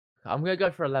 I'm going to go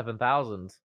for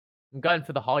 11,000. I'm going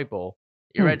for the highball.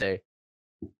 You ready?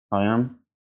 I am.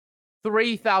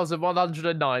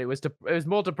 3,109. It was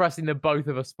more depressing than both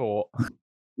of us thought.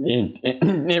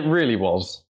 It really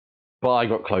was. But I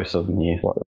got closer than you.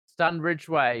 Stan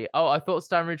Ridgway. Oh, I thought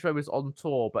Stan Ridgway was on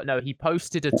tour, but no, he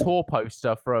posted a tour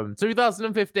poster from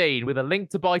 2015 with a link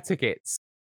to buy tickets.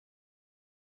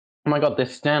 Oh my god,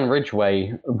 this Stan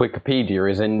Ridgway Wikipedia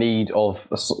is in need of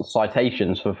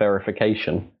citations for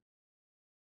verification.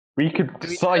 We could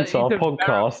cite our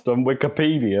podcast on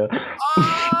Wikipedia.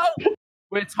 Oh!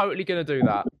 We're totally going to do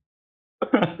that.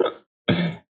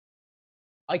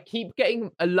 I keep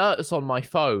getting alerts on my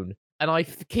phone, and I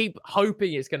keep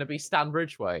hoping it's going to be Stan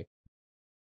Ridgway.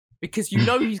 Because you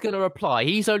know he's going to reply.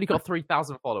 He's only got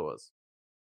 3,000 followers.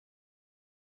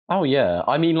 Oh, yeah.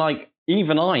 I mean, like,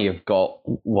 even I have got,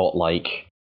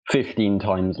 15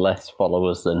 times less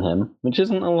followers than him, which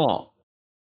isn't a lot.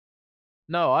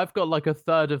 No, I've got like a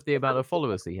third of the amount of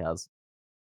followers he has.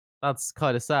 That's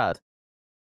kind of sad.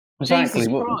 Exactly.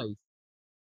 Jesus Christ.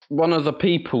 One of the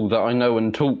people that I know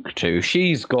and talk to,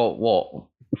 she's got what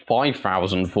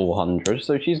 5,400.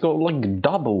 So she's got like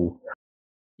double.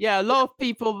 Yeah, a lot of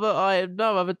people that I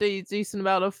know have a decent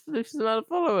amount of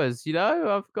followers. You know,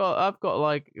 I've got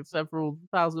like several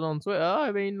thousand on Twitter.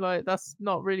 I mean, like that's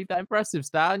not really that impressive,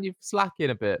 Stan. You're slacking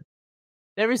a bit.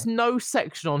 There is no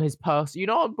section on his personal. You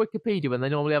know, on Wikipedia when they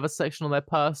normally have a section on their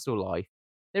personal life,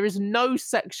 there is no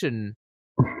section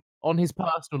on his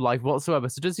personal life whatsoever.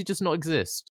 So does he just not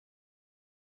exist?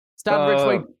 Stan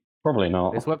Ridgway. Probably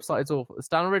not. His website is awful.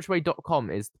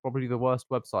 StanRidgway.com is probably the worst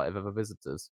website I've ever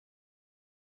visited.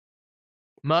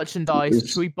 Merchandise.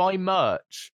 Should we buy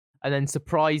merch and then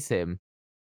surprise him?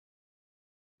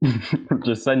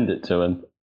 Just send it to him.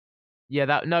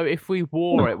 Yeah, no, if we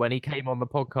wore it when he came on the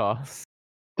podcast.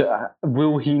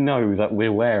 Will he know that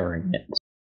we're wearing it?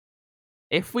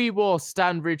 If we wore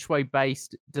Stan Ridgway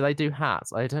based, do they do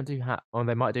hats? I don't do hats. Oh,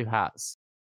 they might do hats.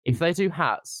 If they do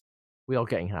hats, we are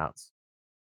getting hats.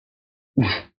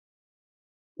 Do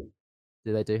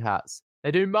they do hats? They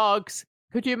do mugs.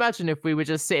 Could you imagine if we were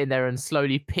just sitting there and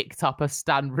slowly picked up a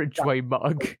Stan Ridgway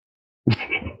mug?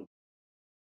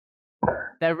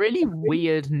 They're really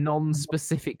weird,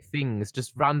 non-specific things,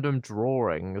 just random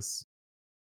drawings.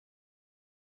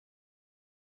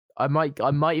 I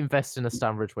might invest in a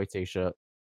Stan Ridgway t-shirt.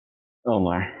 Oh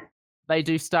no. They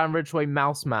do Stan Ridgway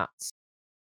mouse mats.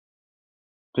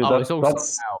 Dude, it's all sold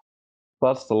out.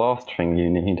 That's the last thing you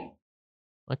need.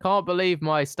 I can't believe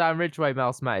my Stan Ridgway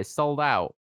mouse mat is sold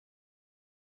out.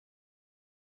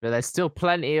 But there's still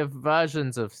plenty of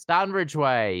versions of Stan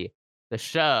Ridgway, the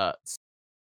shirts.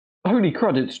 Holy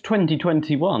crud, it's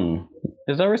 2021.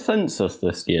 Is there a census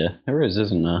this year? There is,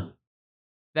 isn't there?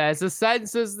 There's a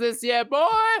census this year, boy!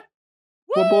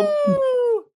 Woo!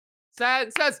 Woo!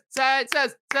 Census! Woo!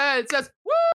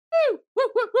 Woo,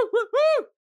 woo, woo, woo,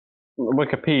 woo!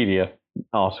 Wikipedia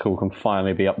article can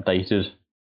finally be updated.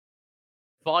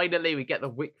 Finally, we get the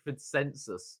Wickford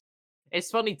census. It's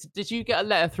funny, did you get a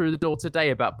letter through the door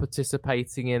today about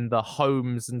participating in the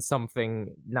Homes and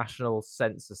something national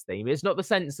census theme? It's not the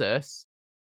census.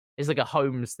 It's like a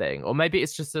Homes thing. Or maybe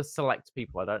it's just a select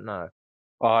people, I don't know.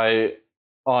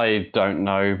 I don't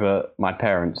know, but my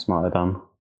parents might have done.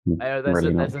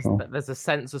 There's a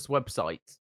census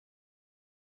website.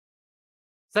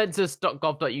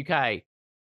 Census.gov.uk.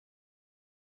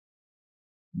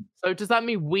 So does that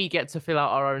mean we get to fill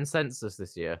out our own census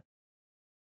this year?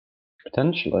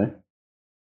 Potentially.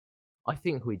 I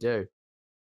think we do.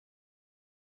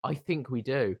 I think we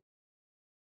do.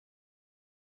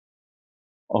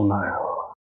 Oh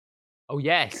no. Oh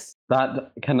yes.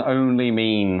 That can only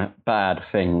mean bad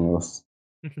things.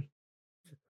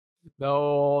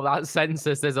 No, that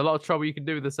census. There's a lot of trouble you can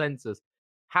do with the census.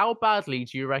 How badly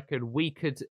do you reckon we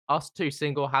could, us two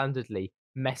single-handedly,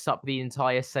 mess up the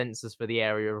entire census for the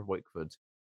area of Wickford?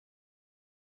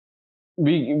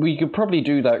 We could probably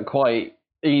do that quite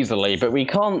easily, but we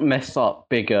can't mess up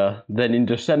bigger than in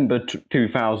December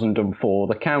 2004.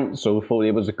 The council thought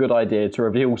it was a good idea to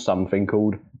reveal something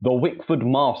called the Wickford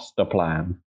Master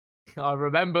Plan. I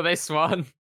remember this one.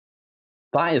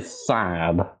 That is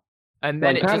sad. And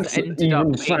then it just ended up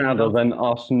even sadder than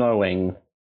us knowing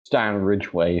Stan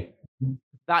Ridgway.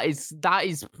 That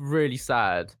is really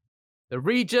sad. The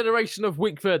regeneration of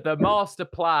Wickford, the master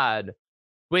plan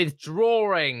with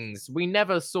drawings. We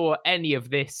never saw any of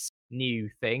this new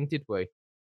thing, did we?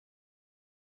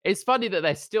 It's funny that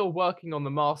they're still working on the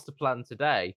master plan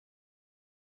today.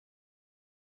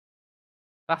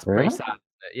 That's pretty sad, isn't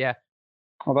it? Yeah.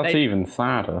 Oh, that's even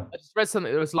sadder. I just read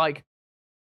something that was like,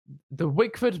 the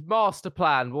Wickford master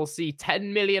plan will see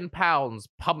 £10 million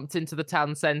pumped into the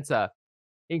town centre,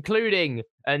 including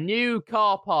a new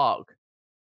car park.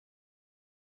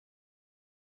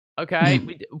 Okay,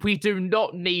 we do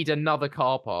not need another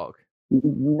car park.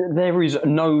 There is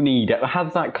no need.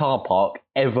 Has that car park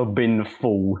ever been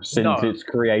full since its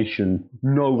creation?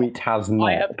 No, it has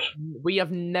not. We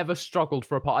have never struggled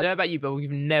for a park. I don't know about you, but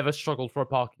we've never struggled for a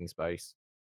parking space.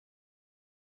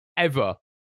 Ever.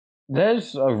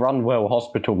 There's a Runwell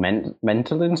Hospital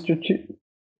Mental Institute.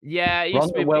 Yeah, it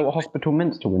used Runwell Hospital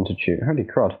Mental Institute. Holy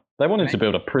crud! They wanted to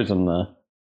build a prison there.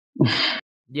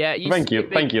 Yeah, thank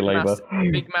you, Labour.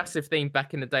 Big massive thing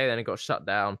back in the day. Then it got shut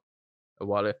down a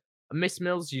while ago. Miss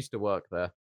Mills used to work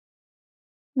there.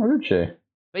 Oh, did she?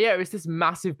 But yeah, it was this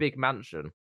massive big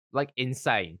mansion, like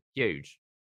insane, huge.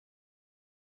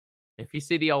 If you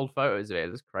see the old photos of it,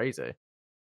 it's crazy.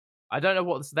 I don't know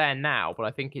what's there now, but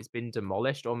I think it's been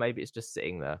demolished, or maybe it's just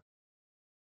sitting there.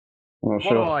 I'm not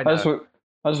sure. What do I know?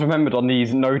 I just remembered on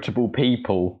these notable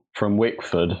people from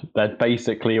Wickford, they're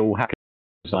basically all hackers.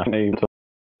 I think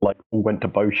like all went to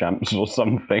Beauchamps or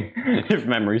something, if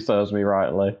memory serves me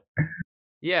rightly.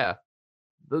 Yeah,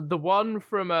 the one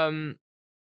from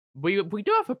we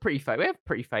do have we have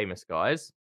pretty famous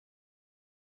guys.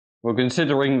 Well,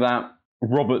 considering that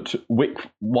Robert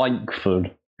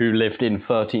Wickford, who lived in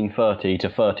 1330 to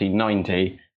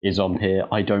 1390, is on here,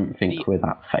 I don't think we're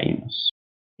that famous.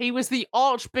 He was the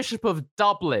Archbishop of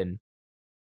Dublin.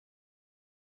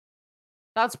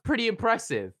 That's pretty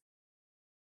impressive.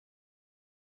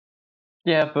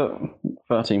 Yeah, but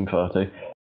 1330.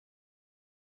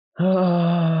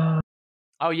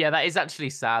 Oh yeah, that is actually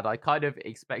sad. I kind of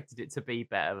expected it to be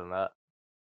better than that.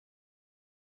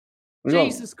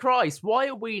 Jesus Christ, why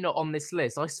are we not on this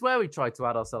list? I swear we tried to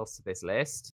add ourselves to this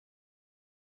list.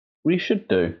 We should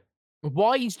do.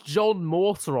 Why is John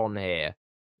Mortar on here?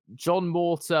 John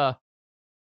Mortar.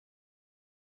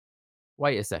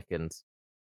 Wait a second.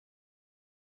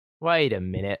 Wait a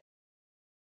minute.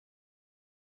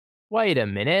 Wait a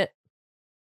minute.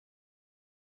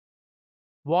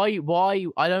 Why?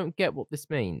 I don't get what this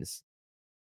means.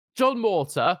 John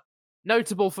Mortar,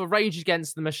 notable for Rage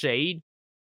Against the Machine.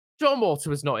 John Mortar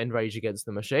was not in Rage Against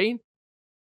the Machine.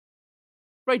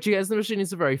 Rage Against the Machine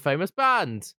is a very famous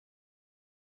band.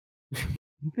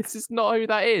 This is not who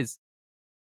that is.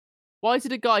 Why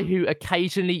did a guy who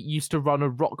occasionally used to run a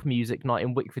rock music night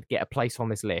in Wickford get a place on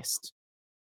this list?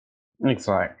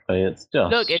 Exactly, it's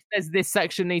just... Look, it says this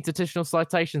section needs additional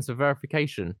citations for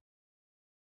verification.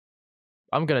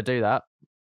 I'm going to do that.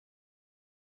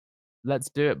 Let's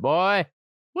do it, boy.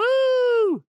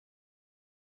 Woo!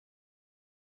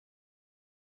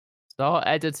 Start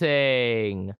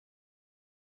editing.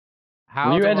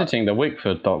 Are you editing the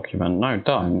Wickford document? No,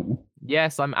 don't.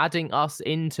 Yes, I'm adding us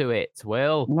into it,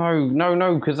 Will.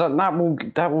 No, because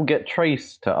that will get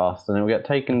traced to us and it will get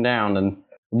taken down and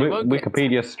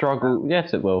Wikipedia struggle.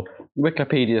 Yes, it will.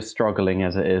 Wikipedia's struggling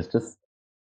as it is. Just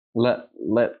let.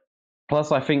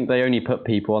 Plus, I think they only put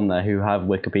people on there who have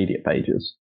Wikipedia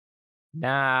pages.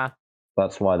 Nah.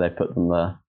 That's why they put them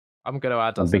there. I'm going to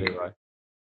add us anyway.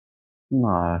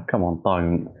 Nah, come on,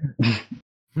 don't.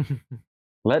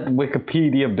 Let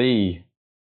Wikipedia be.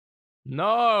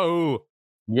 No.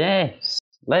 Yes.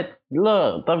 Look.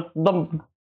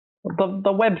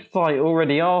 The website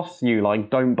already asks you, like,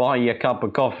 don't buy your cup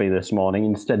of coffee this morning.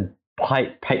 Instead,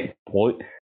 pay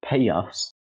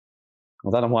us. I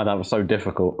don't know why that was so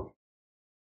difficult.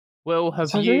 Will, have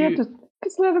you... Yeah, just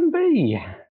let them be.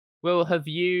 Will, have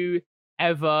you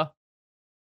ever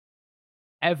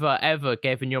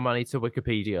given your money to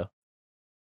Wikipedia?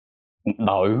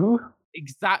 No.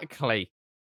 Exactly.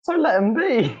 So let them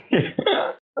be.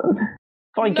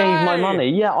 If I gave my money,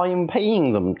 yeah, I am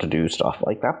paying them to do stuff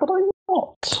like that, but I'm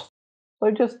not.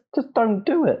 So just don't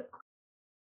do it.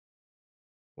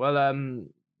 Well,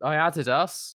 I added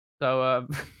us, so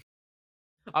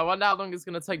I wonder how long it's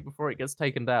going to take before it gets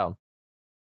taken down.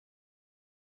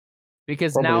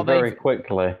 Because probably now very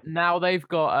quickly. Now they've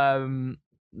got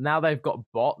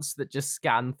bots that just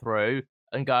scan through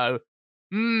and go,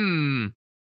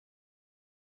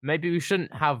 maybe we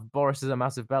shouldn't have Boris as a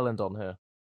massive bellend on here.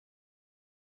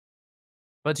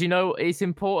 But you know, it's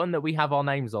important that we have our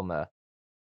names on there.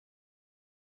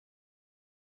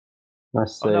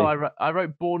 Let's see. Oh, no, I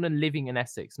wrote born and living in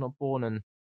Essex, not born and...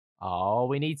 Oh,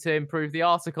 we need to improve the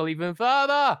article even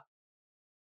further!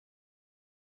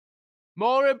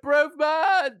 More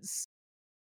improvements!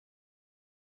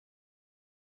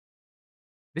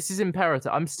 This is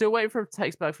imperative. I'm still waiting for a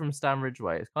text back from Stan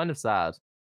Ridgway. It's kind of sad.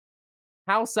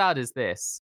 How sad is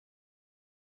this?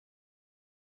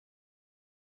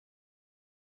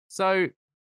 So,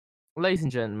 ladies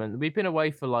and gentlemen, we've been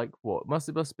away for like, what? Must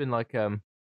have been like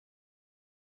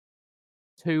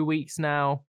 2 weeks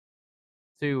now.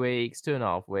 2 weeks,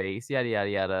 2.5 weeks, yada yada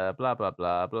yada, blah blah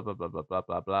blah, blah blah blah blah blah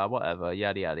blah blah, whatever,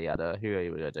 yada yada yada. Who are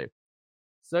you gonna do?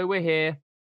 So we're here.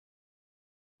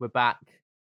 We're back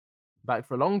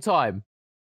for a long time.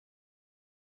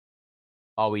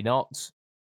 Are we not?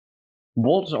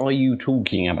 What are you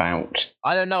talking about?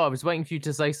 I don't know. I was waiting for you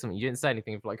to say something. You didn't say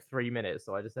anything for like 3 minutes,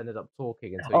 so I just ended up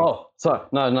talking until.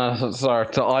 No, sorry.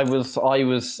 So I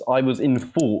was in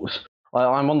thought.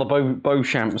 I'm on the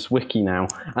Beauchamps wiki now,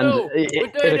 and no, we're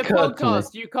doing a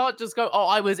podcast. You can't just go. Oh,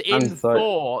 I was in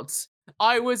thought.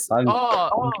 I was. I'm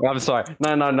sorry.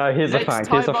 No. Here's a fact.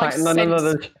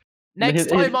 No. Next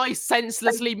time I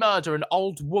senselessly murder an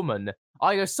old woman,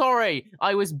 I go, sorry,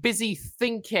 I was busy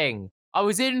thinking. I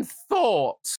was in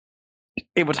thought.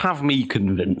 It would have me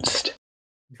convinced.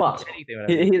 But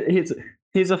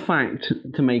here's a fact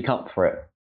to make up for it.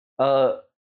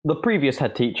 the previous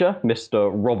head teacher,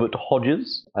 Mr. Robert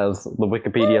Hodges, as the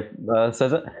Wikipedia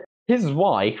says it, his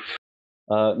wife,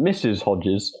 Mrs.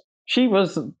 Hodges, she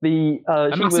was the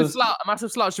A massive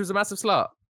slut. She was a massive slut.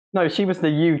 No, she was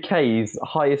the UK's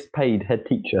highest paid head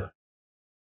teacher.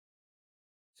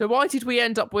 So why did we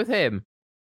end up with him?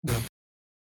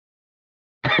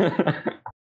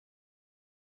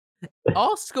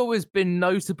 Our school has been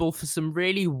notable for some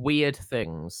really weird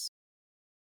things.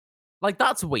 Like,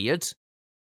 that's weird.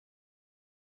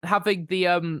 Having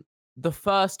the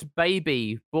first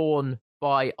baby born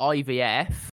by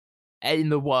IVF in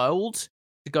the world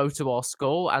to go to our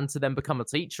school and to then become a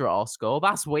teacher at our school.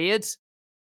 That's weird.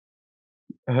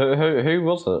 Who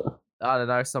was it? I don't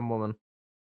know, some woman.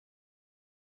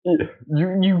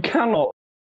 You cannot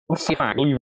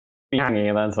leave me hanging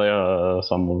and then say,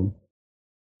 someone.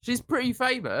 She's pretty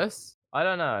famous. I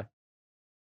don't know.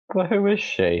 But who is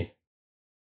she?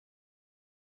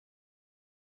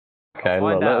 Okay,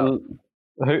 find out.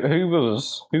 Who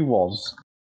was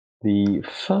the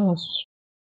first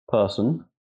person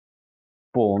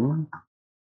born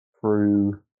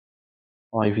through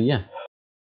IVF?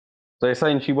 So you're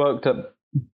saying she worked at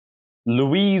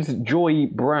Louise Joy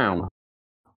Brown.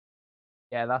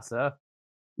 Yeah, that's her.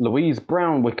 Louise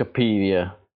Brown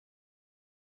Wikipedia.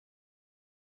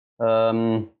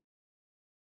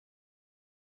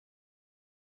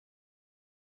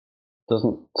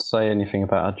 Doesn't say anything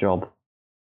about her job.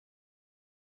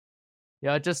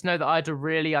 Yeah, I just know that I had a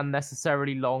really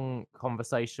unnecessarily long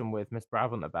conversation with Miss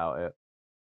Brabant about it.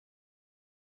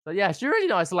 But yeah, she's a really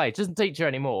nice lady. She doesn't teach her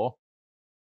anymore.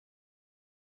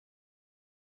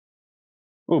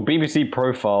 Oh, BBC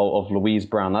profile of Louise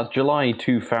Brown. That's July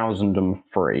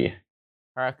 2003.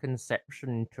 Her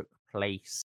conception took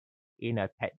place in a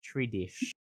petri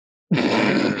dish.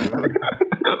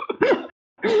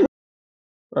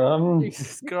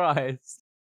 Jesus Christ.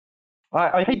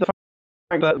 I hate the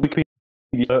fact that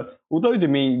Wikipedia, although the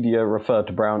media referred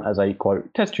to Brown as a,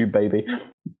 quote, test tube baby,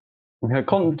 her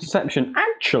conception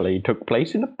actually took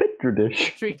place in a petri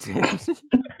dish.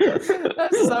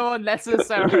 That's so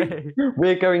unnecessary.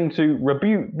 We're going to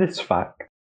rebuke this fact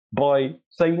by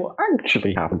saying what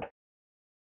actually happened.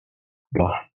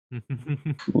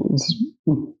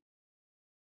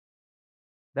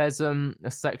 There's a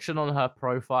section on her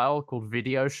profile called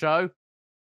video show.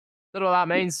 Don't know what that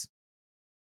means.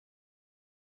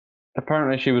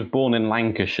 Apparently she was born in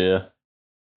Lancashire.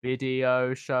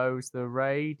 Video shows the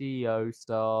radio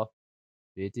star.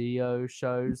 Video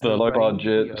shows the low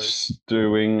budget's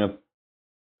doing a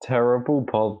terrible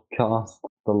podcast.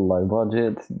 The low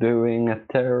budget's doing a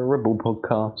terrible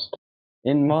podcast.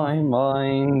 In my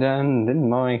mind and in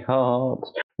my heart,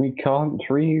 we can't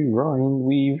rewind.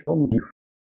 We've gone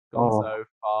so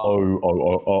far.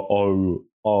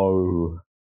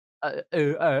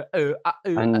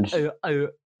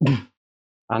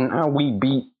 And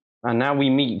now we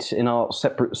meet in our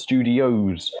separate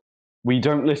studios. We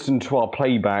don't listen to our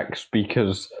playbacks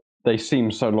because they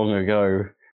seem so long ago,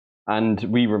 and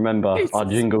we remember our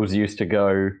jingles used to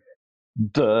go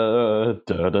da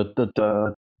da da da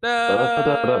da.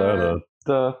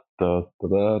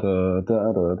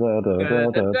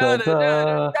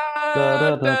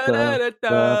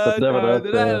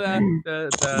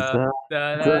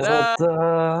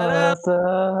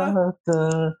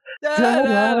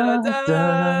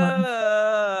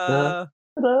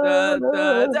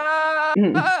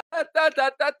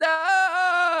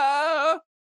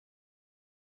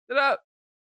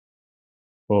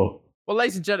 Oh. Well,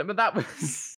 ladies and gentlemen, that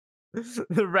was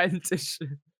the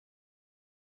rendition.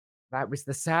 That was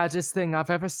the saddest thing I've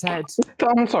ever said.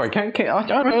 I'm sorry. Can I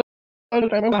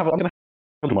have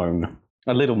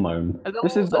a little moan.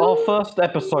 This is our first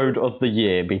episode of the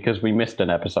year because we missed an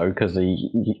episode because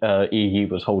the EU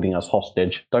was holding us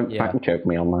hostage. Don't fact check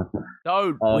me on that.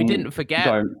 No, we didn't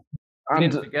forget. We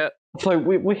didn't forget. So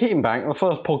we're hitting back, the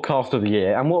first podcast of the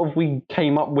year, and what have we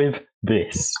came up with?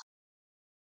 This.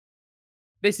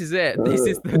 This is it. This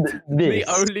is the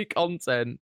only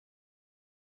content.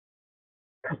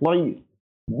 Like,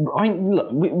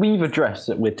 look, we've addressed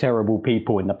that we're terrible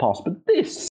people in the past, but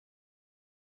this.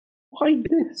 Why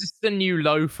this? This is the new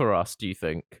low for us, do you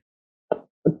think?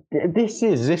 This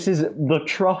is the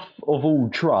trough of all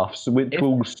troughs, which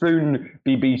will soon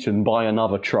be beaten by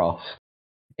another trough.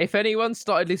 If anyone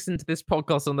started listening to this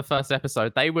podcast on the first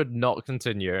episode, they would not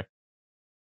continue.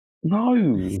 No.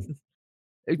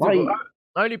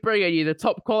 Only bringing you the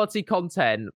top quality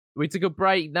content. We took a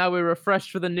break, now we're refreshed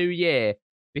for the new year.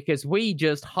 Because we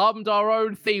just hummed our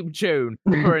own theme tune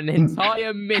for an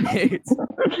entire minute.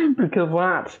 Because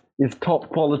that is top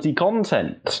quality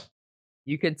content.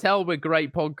 You can tell we're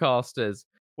great podcasters.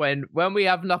 when we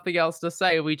have nothing else to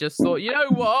say, we just thought, you know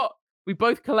what? We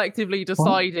both collectively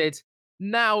decided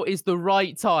now is the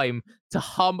right time to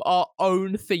hum our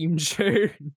own theme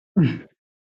tune.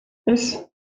 This,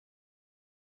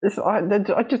 I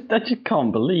just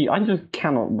can't believe. I just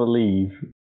cannot believe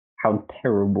how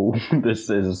terrible this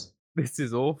is. This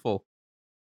is awful.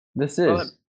 This is. Well,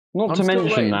 Not I'm to still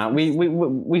mention waiting that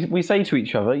we say to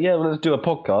each other, yeah, let's do a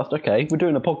podcast. Okay, we're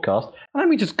doing a podcast, and then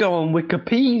we just go on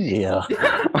Wikipedia.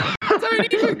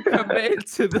 Don't even commit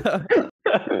to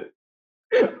the.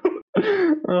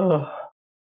 Ugh.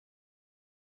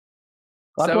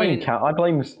 So I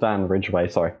blame Stan Ridgway.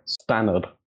 Sorry, Stannard.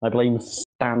 I blame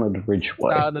Stannard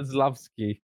Ridgway.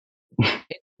 Stanislavski.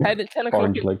 10 o'clock in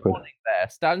Orange the liquid. morning there.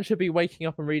 Stan should be waking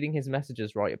up and reading his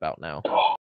messages right about now.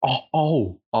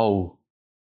 Oh!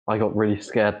 I got really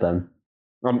scared then.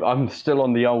 I'm still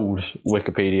on the old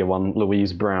Wikipedia one,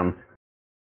 Louise Brown,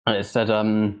 and it said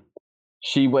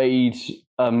she weighed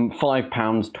 5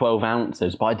 pounds 12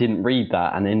 ounces, but I didn't read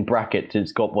that, and in brackets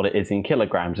it's got what it is in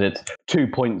kilograms. It's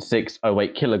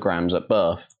 2.608 kilograms at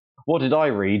birth. What did I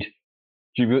read?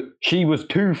 She was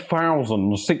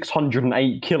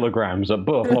 2,608 kilograms at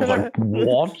birth. And I was like,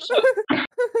 what?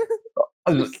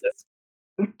 I was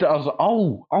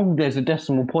oh, there's a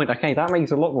decimal point. Okay, that makes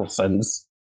a lot more sense.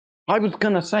 I was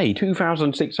going to say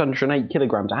 2,608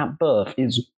 kilograms at birth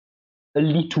is a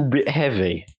little bit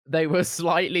heavy. They were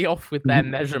slightly off with their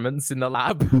measurements in the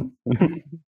lab. That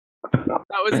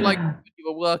was like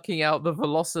you were working out the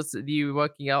velocity, you were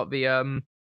working out the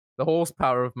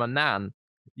horsepower of my nan.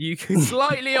 You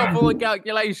slightly off all the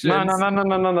calculations. No.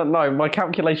 My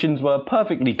calculations were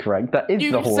perfectly correct. That is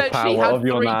the horsepower of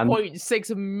your nan.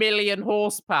 3.6 million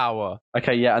horsepower.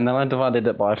 Okay, yeah, and then I divided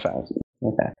it by 1,000.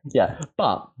 Okay, yeah,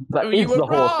 but that is the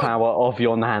horsepower of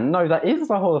your nan. No, that is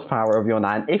the horsepower of your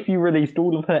nan if you released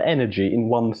all of her energy in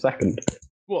 1 second.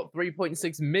 What,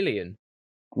 3.6 million?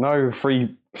 No,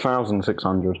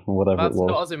 3,600 or whatever it was.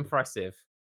 That's not as impressive.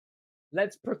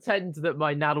 Let's pretend that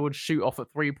my nan would shoot off at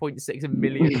 3.6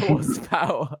 million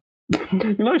horsepower.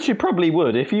 She probably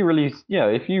would. If you released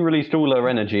all her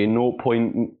energy in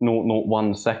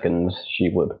 0.001 seconds, she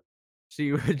would.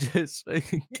 She would just.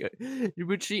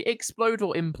 Would she explode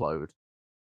or implode?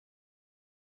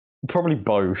 Probably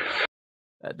both.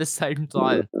 At the same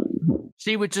time.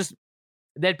 She would just.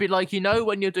 They'd be like,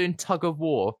 when you're doing tug of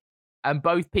war, and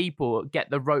both people get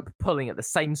the rope pulling at the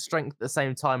same strength at the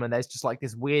same time, and there's just like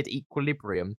this weird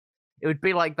equilibrium. It would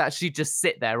be like that. She'd just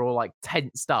sit there all like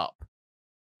tensed up,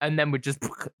 and then would just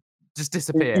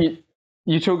disappear.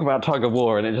 You talk about tug of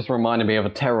war, and it just reminded me of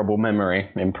a terrible memory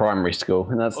in primary school,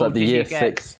 and that's like the year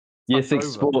six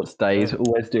sports days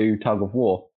always do tug of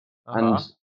war, and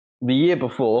the year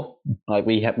before, like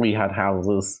we had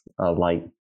houses, like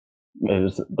it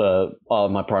was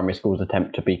my primary school's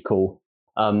attempt to be cool.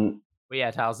 We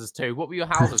had houses too. What were your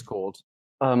houses called?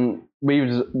 There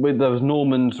was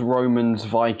Normans, Romans,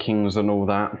 Vikings, and all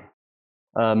that.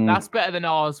 That's better than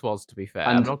ours was, to be fair.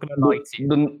 I'm not going to lie to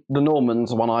you. The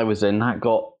Normans, one I was in,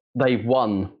 they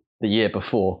won the year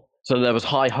before, so there was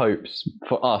high hopes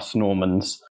for us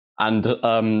Normans, and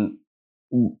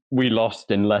we lost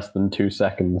in less than 2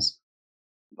 seconds.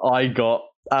 I got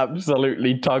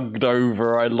absolutely tugged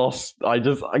over. I got a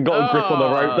grip on the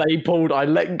rope. They pulled. I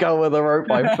let go of the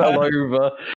rope. I fell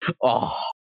over. Oh,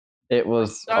 it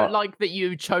was. I don't like that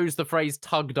you chose the phrase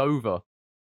 "tugged over."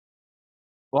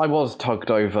 I was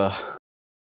tugged over.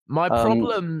 My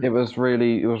problem. It was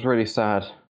really sad.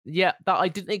 Yeah, that I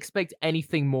didn't expect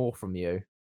anything more from you.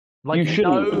 Like you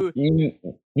shouldn't.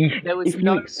 There was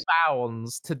no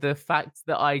bounds to the fact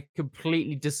that I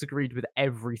completely disagreed with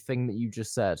everything that you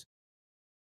just said.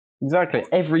 Exactly.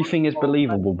 Everything is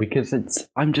believable because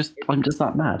I'm just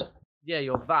that mad. Yeah,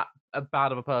 you're that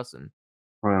bad of a person.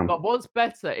 I am. But what's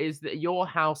better is that your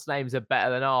house names are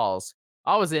better than ours.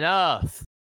 I was in Earth.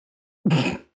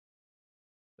 Earth,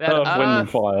 wind, and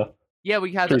fire. Yeah,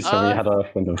 we had we had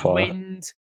Earth, wind, and fire.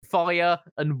 Wind, fire,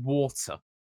 and water.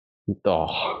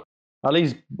 Oh, at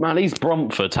least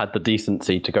Bromford had the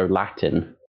decency to go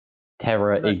Latin.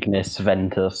 Terra, ignis,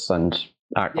 ventus, and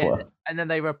aqua. Yeah, and then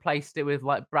they replaced it with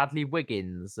like Bradley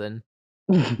Wiggins and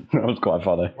that was quite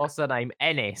funny. What's her name?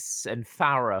 Ennis and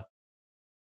Farah.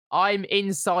 I'm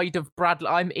in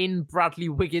Bradley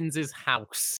Wiggins's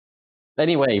house.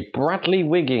 Anyway, Bradley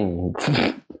Wiggins.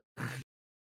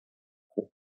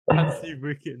 Bradley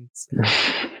Wiggins.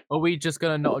 Are we just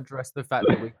gonna not address the fact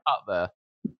that we cut there?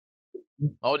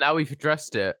 Oh, now we've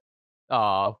addressed it.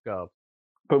 Oh god.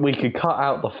 But we could cut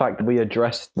out the fact that we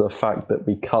addressed the fact that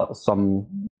we cut in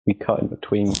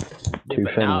between two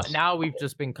things. Now we've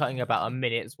just been cutting about a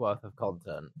minute's worth of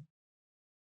content.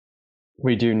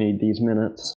 We do need these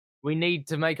minutes. We need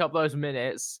to make up those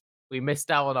minutes. We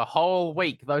missed out on a whole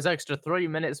week. Those extra 3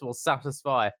 minutes will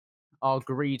satisfy our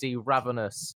greedy,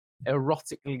 ravenous,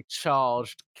 erotically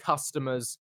charged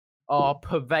customers, our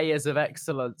purveyors of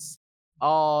excellence,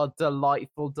 our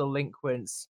delightful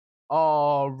delinquents,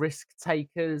 our risk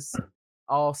takers,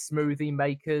 our smoothie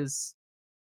makers,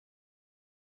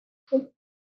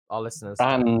 our listeners.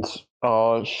 And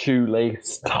our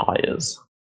shoelace tires.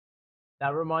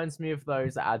 That reminds me of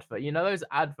those adverts. You know those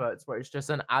adverts where it's just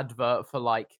an advert for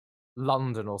like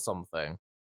London or something,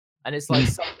 and it's like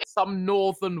some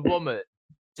northern woman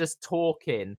just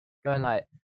talking, going like,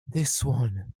 "This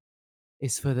one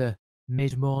is for the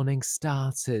mid-morning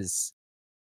starters,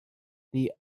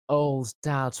 the old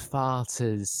dad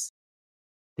farters,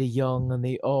 the young and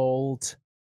the old,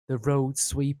 the road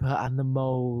sweeper and the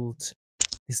mould.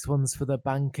 This one's for the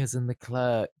bankers and the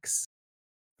clerks,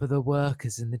 for the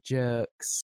workers and the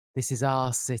jerks. This is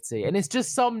our city." And it's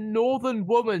just some northern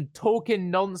woman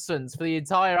talking nonsense for the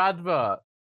entire advert.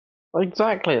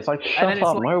 Exactly. It's like, shut it's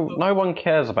up. like- no one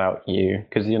cares about you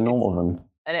because you're northern.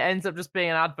 And it ends up just being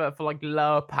an advert for like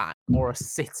Lurpak or a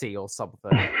city or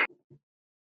something.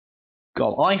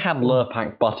 God, I had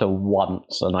Lurpak butter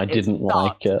once and I didn't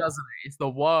like it. Doesn't it? It's the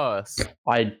worst.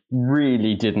 I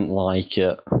really didn't like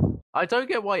it. I don't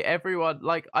get why everyone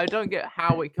I don't get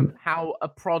how how a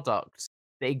product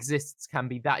that exists can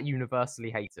be that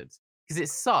universally hated, because it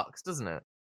sucks, doesn't it?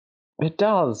 It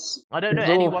does. I don't know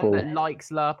It's anyone awful. that likes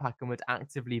Lurpak and would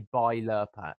actively buy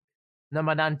Lurpak. No,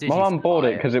 my nan did. My mum bought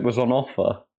it because it was on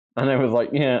offer, and it was like,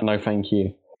 yeah, no, thank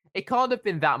you. It can't have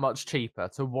been that much cheaper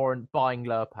to warrant buying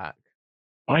Lurpak.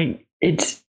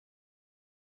 It's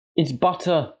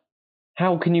butter.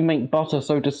 How can you make butter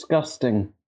so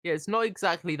disgusting? Yeah, it's not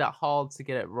exactly that hard to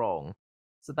get it wrong.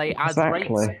 So they add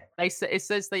Exactly. it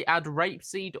says they add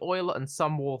rapeseed oil and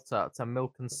some water to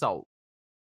milk and salt.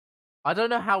 I don't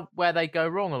know where they go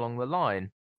wrong along the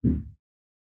line.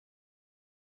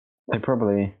 They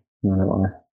probably. I don't know.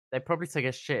 They probably take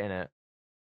a shit in it.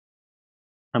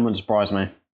 That wouldn't surprise me.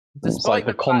 It's Despite like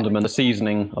the condiment, the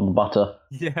seasoning of the butter.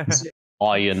 Yeah.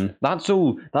 Iron. That's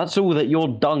all that your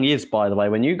dung is, by the way.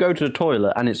 When you go to the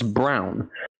toilet and it's brown,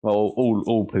 well,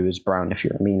 all poo is brown if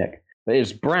you're anemic, but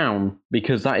it's brown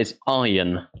because that is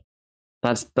iron.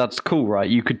 That's cool, right?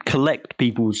 You could collect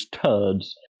people's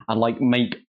turds and like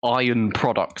make iron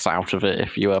products out of it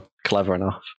if you were clever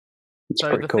enough. It's So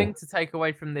pretty the cool. thing to take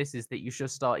away from this is that you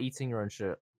should start eating your own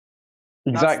shit.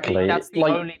 Exactly. That's the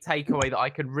like, only takeaway that I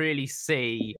could really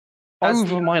see.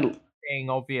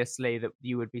 Thing, obviously, that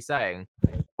you would be saying.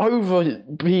 Over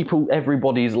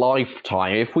everybody's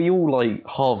lifetime, if we all like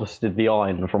harvested the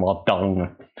iron from our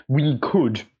dung, we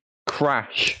could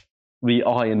crash the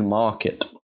iron market.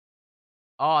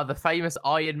 Ah, the famous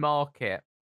iron market.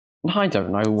 I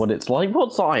don't know what it's like.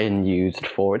 What's iron used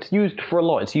for? It's used for a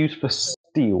lot. It's used for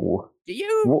steel. Do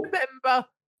you remember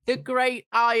the great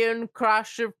iron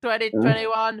crash of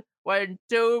 2021 when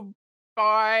two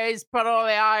boys put all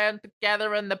the iron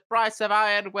together and the price of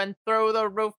iron went through the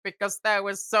roof because there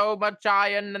was so much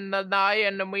iron in the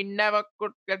iron and we never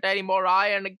could get any more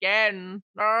iron again?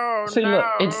 Look,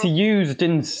 it's used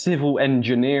in civil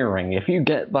engineering. If you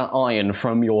get that iron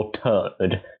from your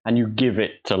turd and you give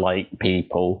it to like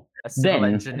people, then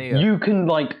engineer. You can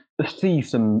like see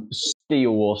some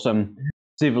steel or some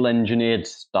civil engineered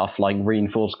stuff like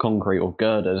reinforced concrete or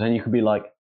girders, and you could be like,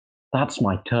 "That's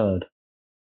my turd.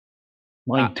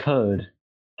 My turd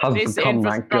has this become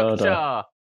that girder."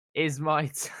 Is my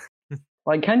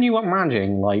like, can you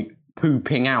imagine like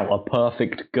pooping out a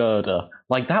perfect girder?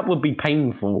 Like that would be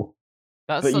painful.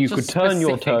 But you could turn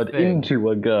your turd into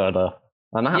a girder,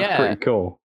 and that's pretty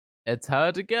cool. A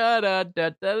turd girder.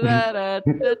 A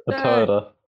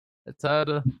turder. A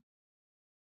turder.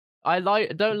 I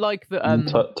don't like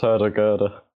the turder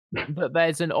girder. But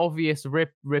there's an obvious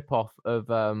rip off of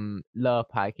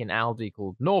Lurpak in Aldi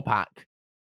called Norpak.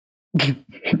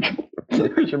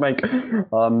 We should make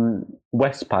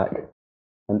Westpack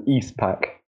and Eastpak.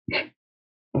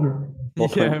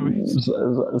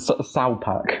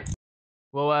 Southpack.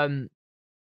 Well,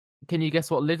 can you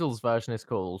guess what Lidl's version is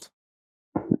called?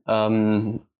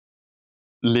 Lidl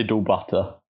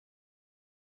butter.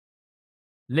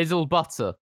 Lidl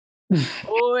butter.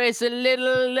 Oh, it's a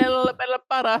little bit of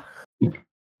butter.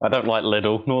 I don't like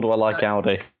Lidl, nor do I like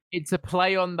Aldi. It's a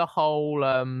play on the whole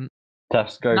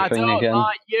Tesco thing again. I don't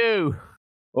like you.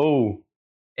 Oh.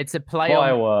 It's a play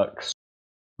fireworks.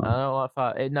 I don't like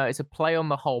fireworks. No, it's a play on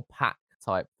the whole pack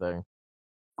type thing.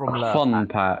 From Fun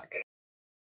Pack.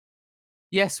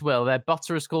 Yes, Will, their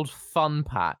butter is called Fun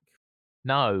Pack.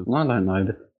 No. I don't know.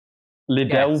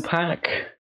 Lidl Pack?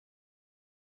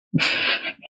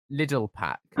 Lidl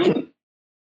pack.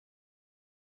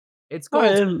 It's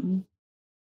called.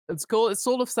 It's called. It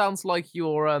sort of sounds like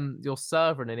your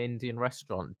server in an Indian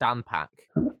restaurant, Dan Pack.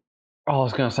 I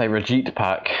was going to say Rajit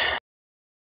Pack.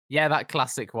 Yeah, that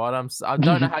classic one. I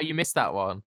don't know how you missed that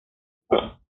one.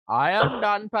 I am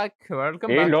Dan Pack. Welcome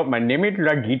back. Hello, my name is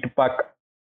Rajit Pack.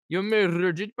 You may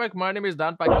Rajit Pack. My name is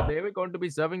Dan Pack. Today we're going to be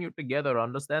serving you together.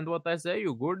 Understand what I say?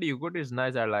 You good? You good is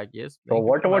nice. I like. Yes. So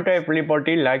what would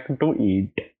everybody like to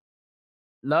eat?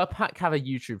 Lurpak have a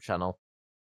YouTube channel.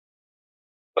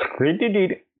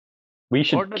 We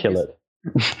should kill it.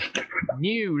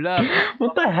 New Lurpak.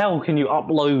 What the hell can you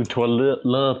upload to a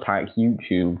Lurpak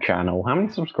YouTube channel? How many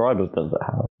subscribers does it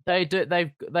have?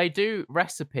 They do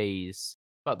recipes,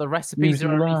 but the recipes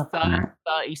are only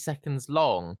 30 seconds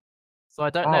long. So I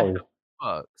don't know how it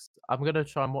works. I'm gonna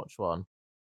try and watch one.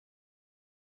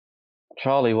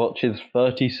 Charlie watches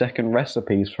 30-second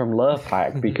recipes from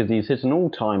Lurpak because he's hit an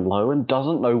all-time low and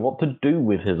doesn't know what to do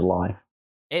with his life.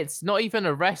 It's not even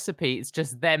a recipe, it's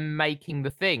just them making the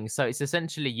thing, so it's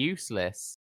essentially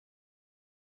useless.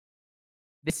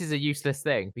 This is a useless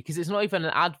thing, because it's not even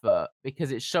an advert,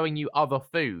 because it's showing you other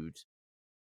food.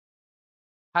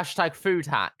 Hashtag food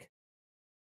hack.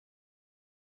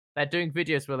 They're doing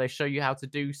videos where they show you how to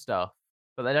do stuff,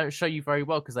 but they don't show you very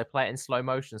well because they play it in slow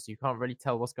motion, so you can't really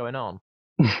tell what's going on.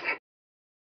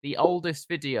 The oldest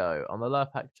video on the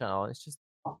Lurpak channel, it's just,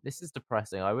 this is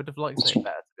depressing. I would have liked something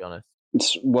better, to be honest.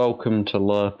 It's welcome to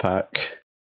Lurpak.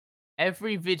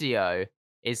 Every video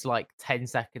is like 10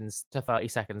 seconds to 30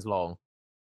 seconds long.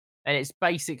 And it's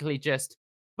basically just,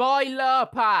 buy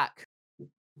Lurpak!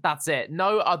 That's it.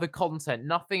 No other content.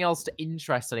 Nothing else to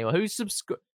interest anyone.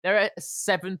 There are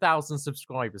 7,000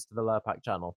 subscribers to the Lurpak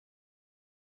channel.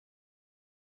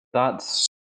 That's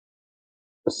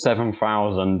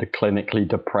 7,000 clinically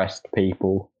depressed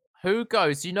people. Who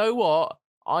goes, you know what?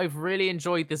 I've really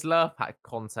enjoyed this Lurpak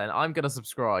content. I'm going to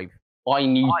subscribe. I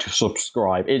need to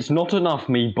subscribe. It's not enough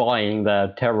me buying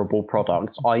their terrible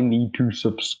products. I need to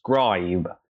subscribe.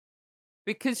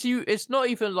 Because it's not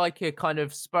even like a kind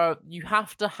of you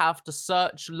have to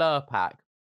search Lurpak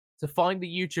to find the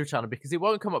YouTube channel because it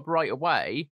won't come up right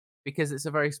away because it's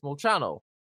a very small channel.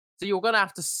 So you're going to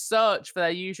have to search for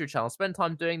their YouTube channel, spend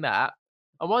time doing that.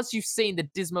 And once you've seen the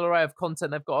dismal array of content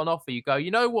they've got on offer, you go,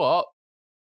 you know what?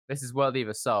 This is worthy of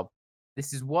a sub.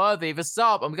 This is worthy of a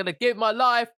sub. I'm going to give my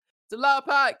life to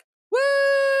Lurpak.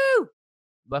 Woo!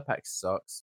 Lurpak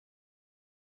sucks.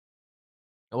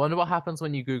 I wonder what happens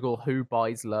when you Google who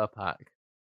buys Lurpak.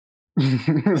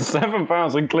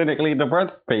 7,000 clinically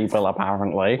depressed people,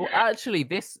 apparently. Well, actually,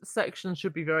 this section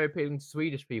should be very appealing to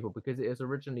Swedish people because it is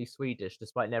originally Swedish,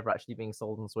 despite never actually being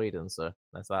sold in Sweden. So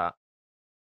that's that.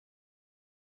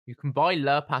 You can buy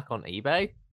Lurpak on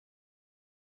eBay.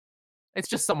 It's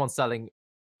just someone selling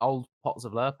old pots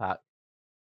of Lurpak.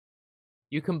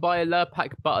 You can buy a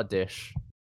Lurpak butter dish.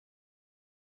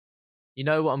 You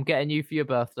know what I'm getting you for your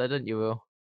birthday, don't you, Will?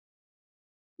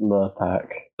 Lurpak.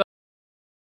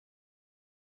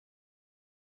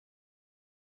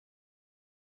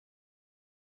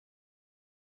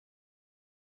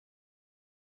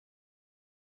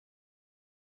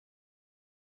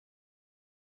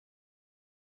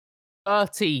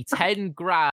 $10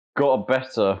 grams. Got a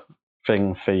better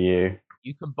thing for you.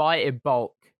 You can buy it in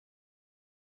bulk.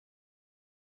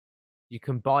 You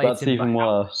can buy That's even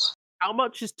worse. How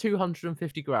much is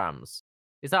 250 grams?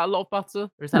 Is that a lot of butter?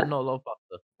 Or is that not a lot of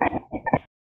butter?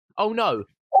 Oh no.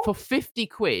 For 50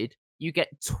 quid, you get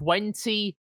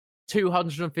 20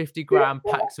 250 gram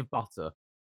packs of butter.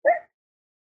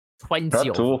 20 That's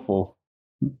of them. awful.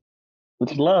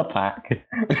 It's Lurpak.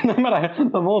 No matter,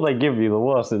 the more they give you, the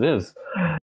worse it is.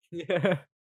 Yeah.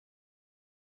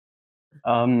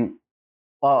 I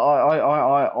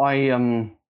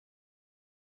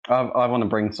want to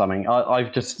bring something.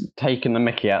 I've just taken the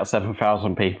mickey out of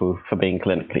 7,000 people for being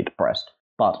clinically depressed,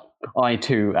 but I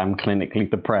too am clinically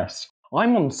depressed.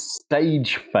 I'm on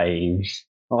stage faves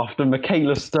after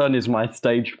Michaela Stern is my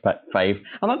stage fave,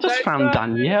 and I just found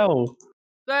Danielle.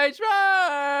 Stage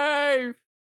fave.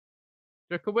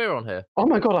 We're on here. Oh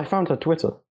my god! I found her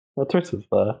Twitter. Her Twitter's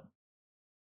there.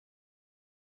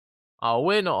 Oh,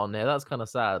 we're not on here. That's kind of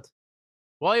sad.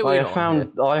 Why are we not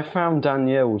on here? I found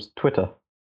Danielle's Twitter.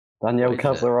 Danielle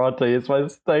Casarati is my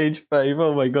stage fave.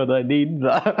 Oh my god, I need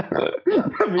that.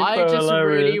 I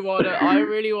really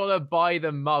want to buy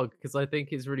the mug because I think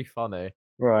it's really funny.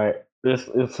 Right,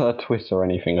 is her Twitter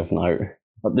anything of note?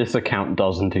 But this account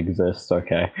doesn't exist.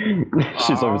 Okay,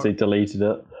 she's obviously deleted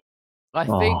it. I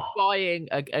think buying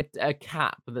a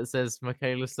cap that says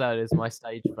Michaela Stern is my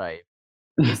stage fave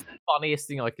is the funniest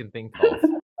thing I can think of.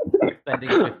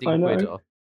 spending 15 I quid know. off.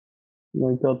 Oh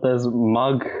my god, there's a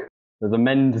mug. There's a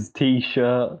men's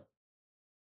t-shirt.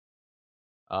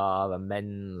 Ah, the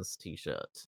men's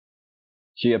t-shirt.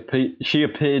 She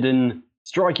appeared in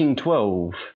Striking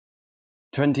 12,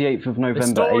 28th of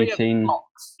November story of 18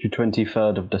 Fox. to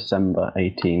 23rd of December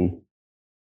 18.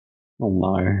 Oh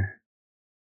no.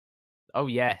 Oh,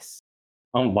 yes.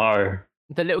 Oh no.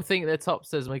 The little thing at the top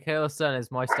says, Michaela Stern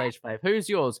is my stage fave. Who's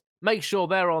yours? Make sure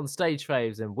they're on stage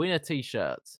faves and win a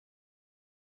t-shirt.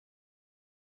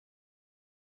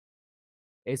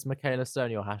 Is Michaela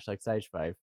Stern your hashtag stage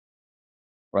fave?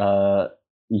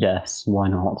 Yes, why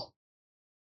not?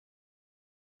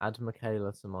 Add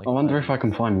Michaela to my I wonder if I faves.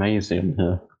 can find Maisie in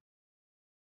here.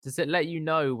 Does it let you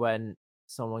know when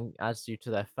someone adds you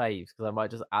to their faves? Because I might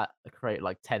just create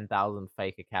like 10,000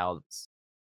 fake accounts.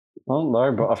 Oh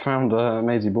no, but I found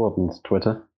Maisie Borden's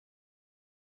Twitter.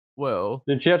 Will,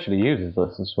 She actually uses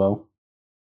this as well.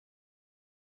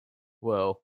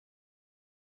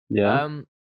 Yeah.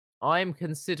 I'm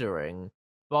considering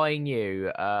buying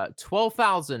you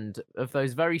 12,000 of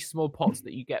those very small pots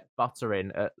that you get butter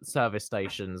in at service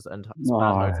stations and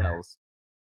bad hotels.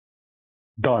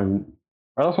 Don't.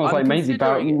 I just want to I'm say, Maisie,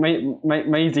 considering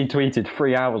Maisie tweeted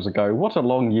 3 hours ago, what a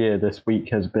long year this week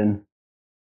has been.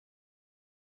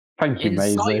 Thank you,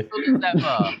 Maisie. Insightful as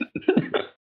ever.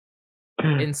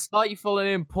 Insightful and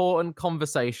important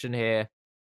conversation here.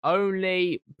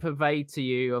 Only purveyed to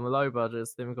you on the Low Budget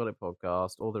Slim Got It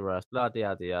podcast, all the rest, blah,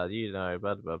 blah, blah, you know,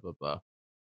 blah, blah, blah, blah.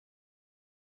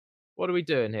 What are we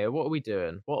doing here? What are we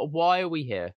doing? Why are we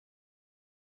here?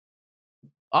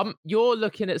 You're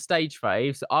looking at stage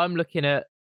faves. I'm looking at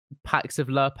packs of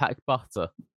Lurpak butter.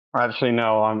 Actually,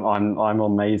 no, I'm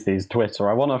on Maisie's Twitter.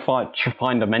 I want to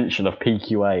find a mention of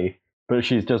PQA, but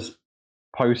she's just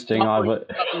posting either.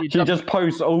 She just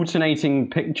posts alternating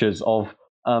pictures of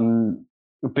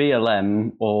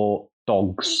BLM or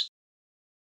dogs.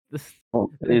 The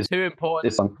two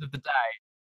important of the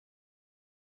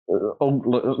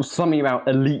day. Something about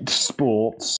elite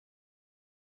sports.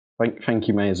 Thank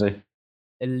you, Maisie.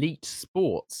 Elite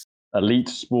sports. Elite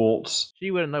sports.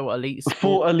 She wouldn't know what elite sports.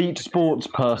 For elite sports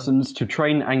persons to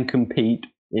train and compete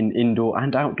in indoor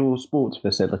and outdoor sports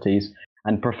facilities,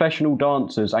 and professional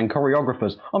dancers and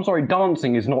choreographers. I'm sorry,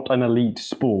 dancing is not an elite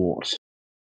sport.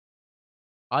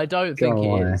 I don't think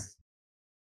it is.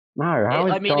 No, how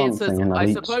is dancing an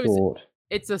elite sport?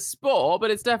 It's a sport,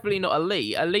 but it's definitely not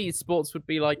elite. Elite sports would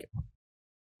be like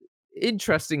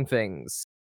interesting things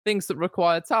that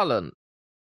require talent.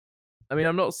 I mean,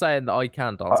 I'm not saying that I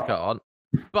can dance, can't,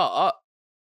 but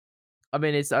I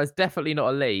mean, it's definitely not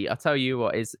elite. I tell you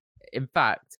what is, in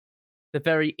fact, the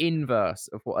very inverse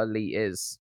of what elite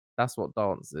is. That's what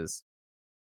dance is.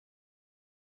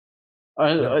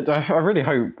 I really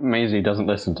hope Maisie doesn't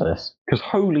listen to this, because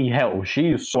holy hell,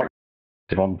 she is so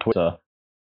active on Twitter.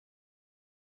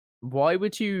 Why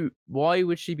would she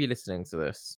be listening to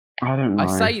this? I don't know.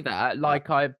 I say that like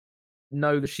I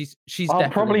know that she's I'll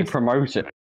probably promote it.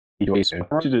 I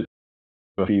promoted it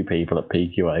to a few people at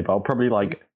PQA, but I'll probably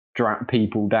like drag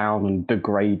people down and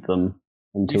degrade them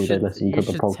until they listen to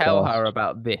the podcast. Tell her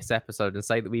about this episode and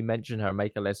say that we mention her and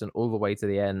make her listen all the way to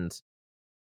the end.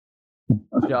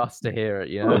 Just to hear it,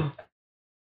 you know?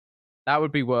 That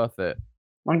would be worth it.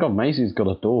 My God, Maisie's got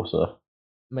a daughter.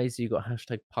 Maisie, you got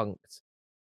hashtag punked.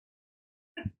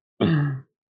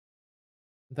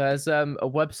 There's a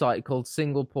website called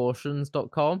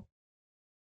singleportions.com.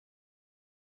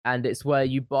 And it's where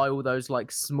you buy all those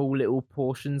like small little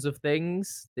portions of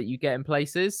things that you get in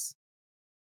places.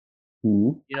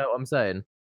 You know what I'm saying?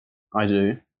 I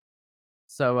do.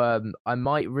 So I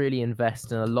might really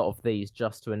invest in a lot of these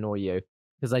just to annoy you,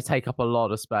 because they take up a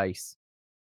lot of space.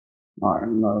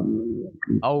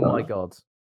 Oh my God.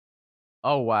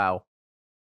 Oh wow.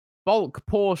 Bulk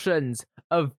portions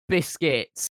of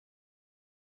biscuits.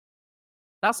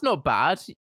 That's not bad.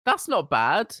 That's not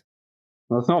bad.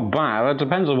 That's not bad. It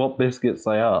depends on what biscuits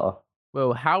they are.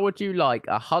 Well, how would you like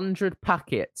 100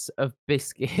 packets of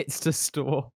biscuits to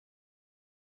store?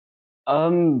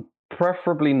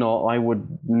 Preferably not. I would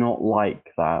not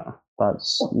like that.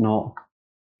 That's not.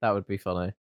 That would be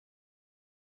funny.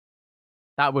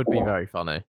 That would be very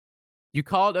funny. You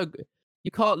can't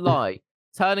lie.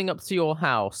 Turning up to your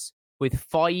house with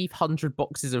 500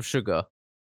 boxes of sugar.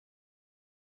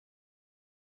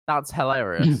 That's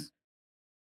hilarious.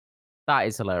 That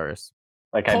is hilarious.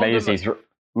 Okay,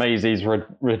 Maisie's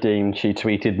redeemed. She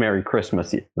tweeted, "Merry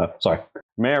Christmas."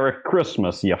 Merry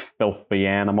Christmas, you filthy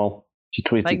animal. She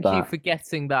tweeted that. Thank you for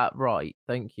getting that right.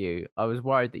 Thank you. I was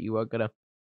worried that you were gonna.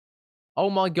 Oh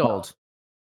my God.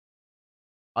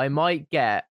 I might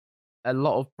get a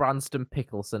lot of Branston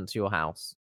pickle sent to your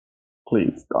house.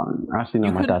 Please don't. Actually, no,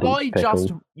 You my can dad buy eats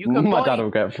pickles. My dad will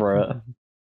get through it.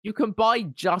 You can buy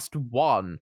just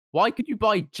one. Why could you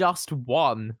buy just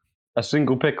one? A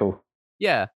single pickle.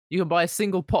 Yeah, you can buy a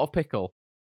single pot of pickle.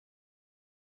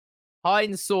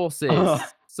 Heinz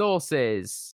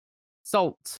sauces,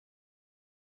 salt.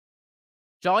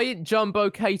 Giant jumbo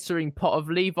catering pot of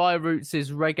Levi Roots'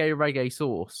 reggae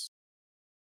sauce.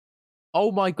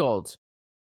 Oh my god.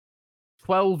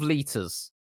 12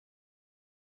 litres.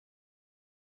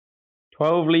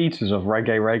 12 litres of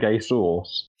reggae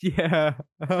sauce. Yeah.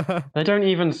 They don't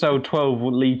even sell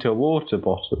 12-litre water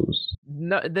bottles.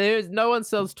 No one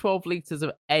sells 12 litres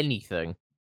of anything.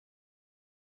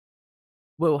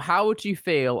 Will, how would you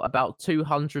feel about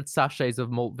 200 sachets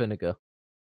of malt vinegar?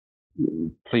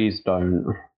 Please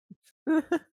don't.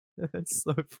 It's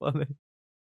so funny.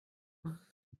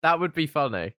 That would be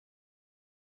funny.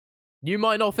 You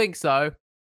might not think so,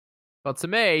 but to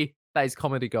me, that is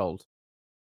comedy gold.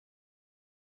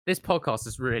 This podcast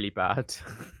is really bad.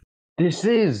 This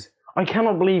is. I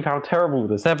cannot believe how terrible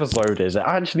this episode is. It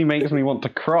actually makes me want to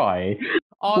cry.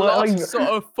 Our last sort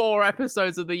of 4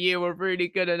 episodes of the year were really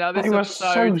good, and now this They were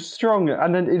episode... so strong,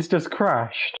 and then it's just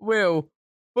crashed. Will,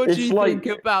 what do you think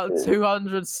about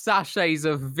 200 sachets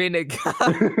of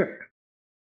vinegar?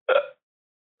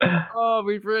 Oh,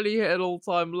 we've really hit an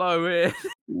all-time low here.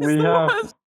 We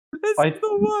have. This is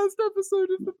the worst episode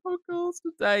of the podcast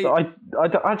today. I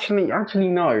actually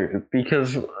no,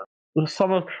 because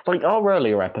some of our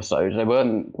earlier episodes, they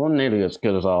weren't nearly as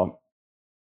good as our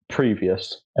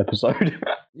previous episode.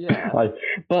 Yeah.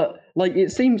 But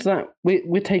it seems that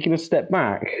we're taking a step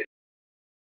back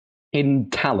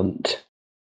in talent.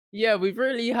 Yeah, we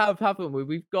really have, haven't we?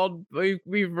 We've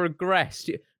regressed.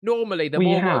 Normally, the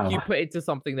more work you put into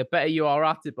something, the better you are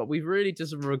at it. But we've really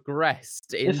just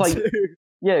regressed into.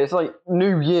 It's like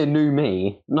new year, new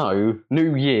me. No,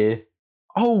 new year,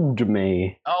 old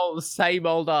me. Oh, the same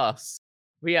old us.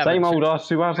 Same old us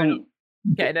who hasn't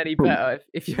getting any better.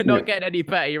 If you're not getting any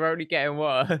better, you're only getting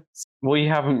worse. We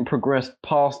haven't progressed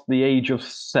past the age of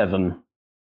 7.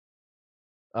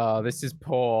 Oh, this is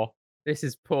poor. This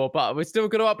is poor, but we're still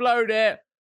going to upload it.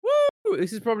 Woo!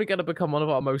 This is probably going to become one of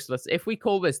our most listened. If we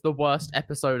call this the worst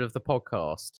episode of the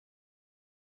podcast,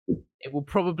 it will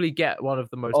probably get one of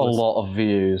the most. A lot of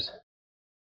views.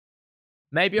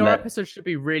 Maybe our episodes should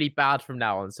be really bad from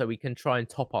now on, so we can try and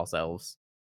top ourselves.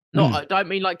 Not, I don't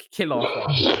mean kill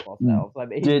ourselves. I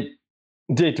mean,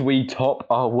 did we top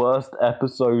our worst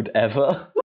episode ever?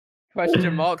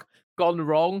 Question mark. Gone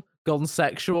wrong. Gone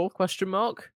sexual? Question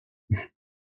mark.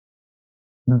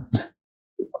 Oh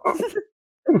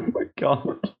my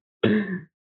god.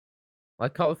 I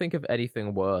can't think of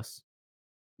anything worse.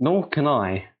 Nor can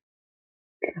I.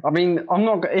 I mean, I'm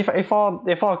not. If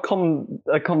our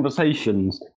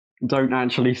conversations don't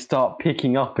actually start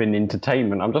picking up in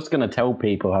entertainment, I'm just going to tell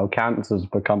people how cancer's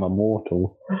become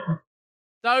immortal.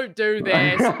 Don't do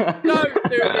this. Don't do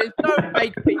this. Don't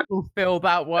make people feel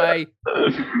that way. We're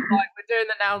doing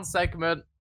the noun segment.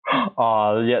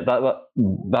 Oh, yeah,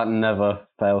 that never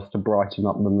fails to brighten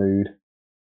up the mood.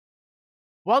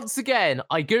 Once again,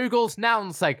 I googled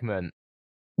noun segment.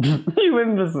 You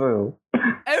imbecile.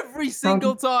 Every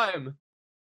single time.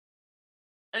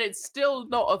 And it's still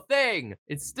not a thing.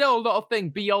 It's still not a thing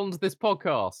beyond this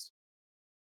podcast.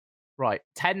 Right,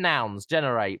 10 nouns,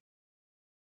 generate.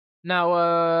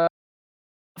 Now,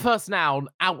 first noun,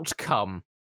 outcome.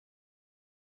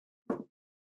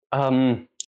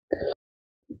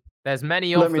 There's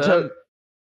many of them.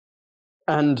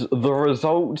 And the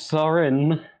results are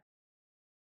in.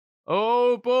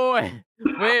 Oh boy,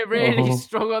 we're really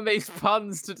strong on these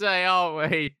puns today,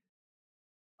 aren't we?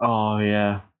 Oh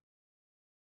yeah.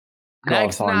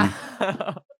 Next noun.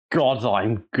 God,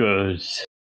 I'm good.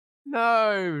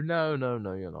 No,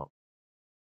 you're not.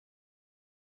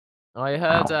 I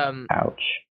heard Ouch.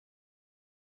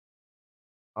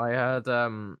 I heard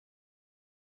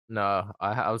no,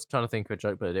 I was trying to think of a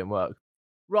joke, but it didn't work.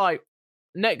 Right.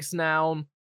 Next noun.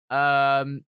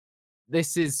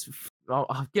 This is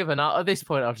I've given up. At this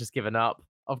point I've just given up.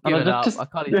 I've given up. I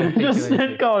can't even think of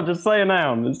anything. God, just say a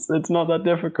noun. It's not that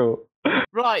difficult.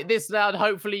 Right, this noun,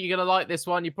 hopefully you're going to like this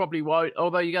one. You probably won't,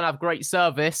 although you're going to have great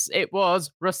service. It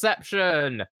was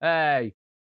reception. Hey.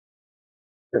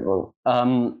 I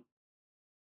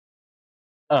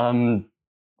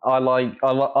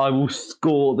will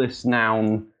score this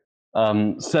noun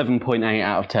 7.8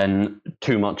 out of 10.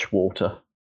 Too much water.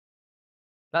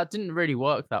 That didn't really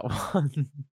work, that one.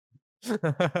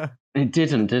 It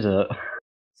didn't, did it?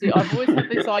 See, I've always had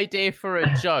this idea for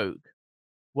a joke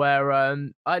where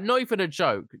not even a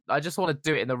joke. I just want to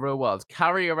do it in the real world.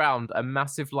 Carry around a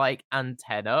massive like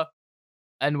antenna,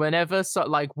 and whenever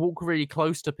like walk really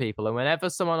close to people, and whenever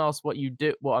someone asks what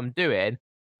I'm doing,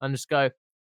 and just go,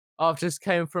 "Oh, I've just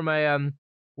came from a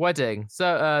wedding.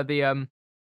 So the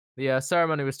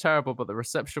ceremony was terrible, but the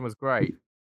reception was great."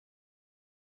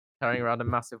 Carrying around a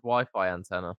massive Wi-Fi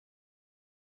antenna.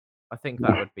 I think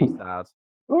that would be sad.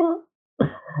 That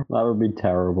would be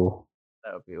terrible.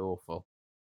 That would be awful.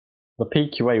 The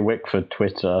PQA Wickford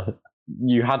Twitter,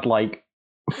 you had like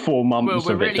 4 months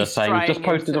we're of it really just saying, just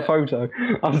posted a photo.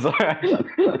 I'm sorry.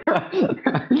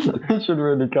 It should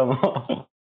really come off.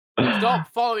 Stop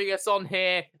following us on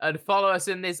here and follow us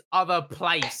in this other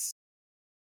place.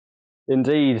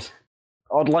 Indeed.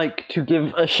 I'd like to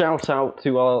give a shout out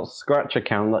to our Scratch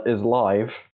account that is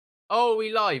live. Oh, are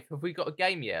we live? Have we got a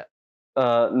game yet?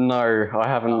 No, I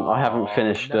haven't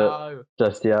finished it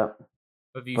just yet.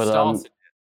 Have you started it?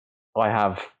 I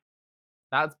have.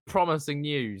 That's promising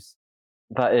news.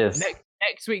 That is.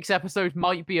 Next week's episode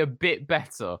might be a bit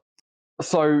better.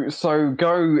 So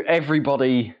go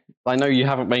everybody. I know you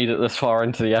haven't made it this far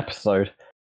into the episode,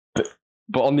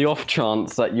 but on the off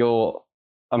chance that you're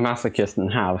a masochist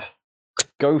and have,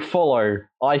 go follow.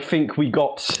 I think we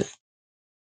got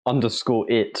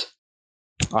 _it.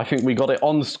 I think we got it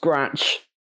on Scratch,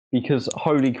 because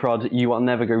holy crud, you are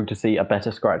never going to see a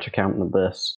better Scratch account than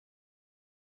this.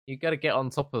 You got to get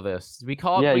on top of this. We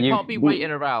can't be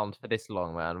waiting around for this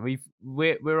long, man.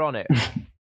 We're on it.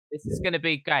 This is going to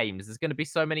be games. There's going to be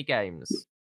so many games.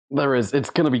 There is. It's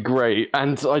going to be great.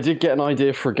 And I did get an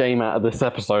idea for a game out of this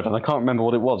episode, and I can't remember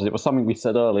what it was. It was something we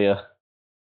said earlier.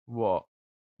 What?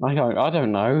 I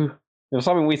don't know. It was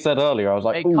something we said earlier. I was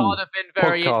like, it can't have been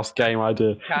very podcast game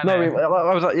idea. No,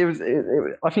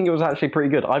 I think it was actually pretty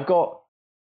good. I've got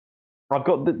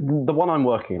the one I'm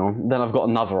working on. Then I've got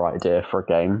another idea for a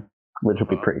game, which would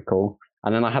be pretty cool.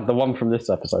 And then I had the one from this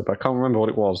episode, but I can't remember what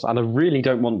it was. And I really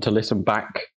don't want to listen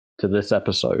back to this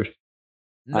episode.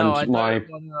 No, and my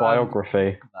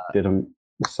biography didn't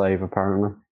save,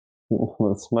 apparently.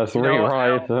 Let's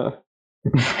rewrite it.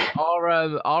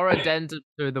 Our addendum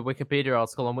to the Wikipedia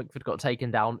article on Wickford got taken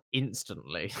down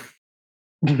instantly.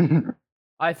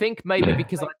 I think maybe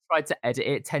because I tried to edit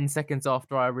it 10 seconds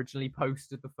after I originally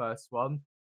posted the first one.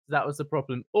 That was the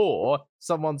problem. Or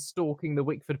someone stalking the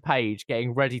Wickford page,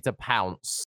 getting ready to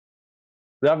pounce.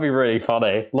 That'd be really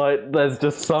funny. Like, there's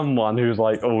just someone who's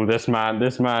like, "Oh, this man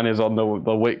is on the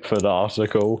Wickford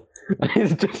article."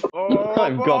 He's just,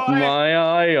 I've got my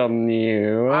eye on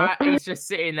you. He's just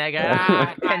sitting there going,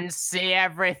 "I can see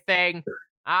everything.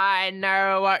 I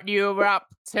know what you're up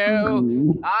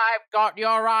to. I've got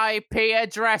your IP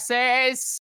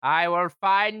addresses. I will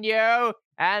find you,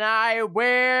 and I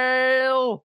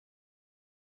will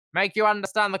make you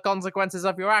understand the consequences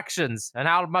of your actions and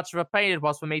how much of a pain it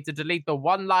was for me to delete the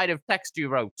one line of text you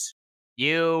wrote.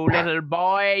 You little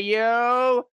boy,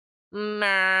 you.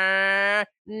 Nah.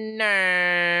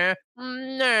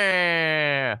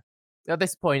 At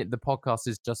this point, the podcast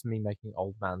is just me making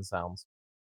old man sounds.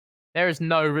 There is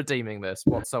no redeeming this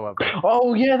whatsoever.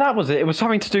 Oh, yeah, that was it. It was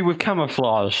something to do with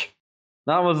camouflage.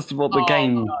 That was what the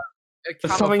game... No.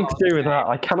 Something to do with that.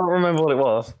 I cannot remember what it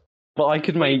was. But I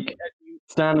could make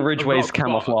Stan Ridgway's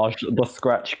Camouflage the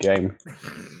Scratch game.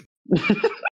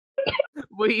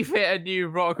 We've hit a new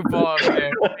rock bottom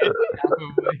here.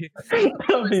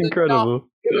 That'd be incredible.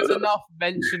 It was enough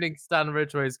mentioning Stan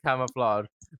Ridgway's Camouflage,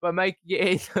 but making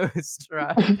it into a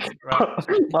Scratch.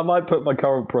 I might put my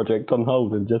current project on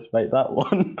hold and just make that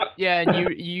one. Yeah,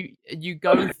 and you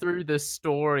go through the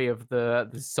story of the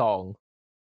song.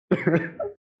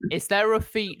 Is there a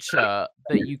feature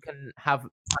that you can have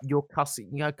your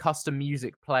custom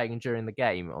music playing during the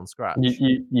game on Scratch?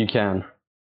 You can.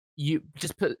 You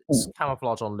just put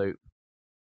Camouflage on loop.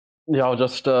 Yeah, I'll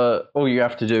just all you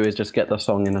have to do is just get the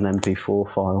song in an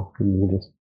MP4 file and you can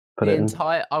just put it in.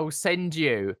 I will send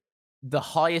you the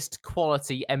highest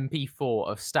quality MP4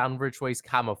 of Stan Ridgway's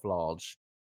Camouflage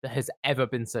that has ever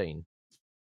been seen.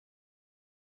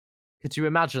 Could you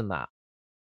imagine that?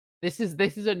 This is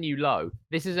a new low.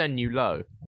 This is a new low.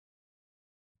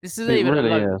 This isn't even a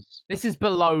low. This is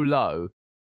below low.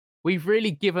 We've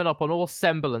really given up on all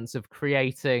semblance of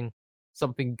creating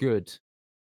something good.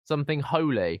 Something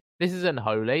holy. This isn't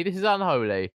holy. This is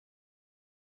unholy.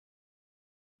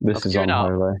 This is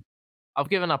unholy. I've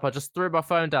given up. I just threw my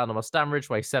phone down on my Stan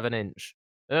Ridgway 7-inch.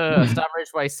 Stan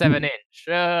Ridgway 7-inch.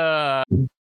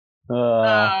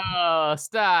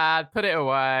 Stan, put it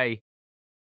away.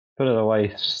 Put it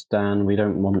away, Stan. We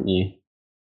don't want you.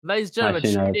 Ladies and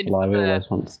gentlemen, we always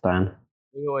want Stan.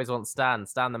 We always want Stan.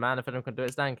 Stan the man. If anyone can do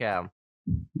it, Stan can.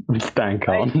 Stan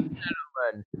can't.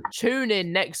 Gentlemen, tune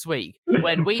in next week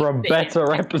when we For a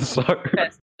better episode.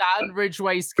 Stan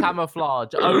Ridgway's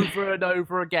Camouflage over and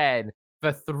over again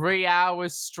for 3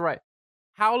 hours straight.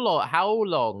 How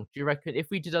long do you reckon if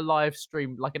we did a live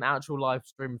stream, like an actual live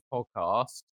stream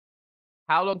podcast?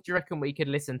 How long do you reckon we could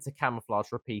listen to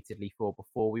Camouflage repeatedly for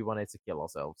before we wanted to kill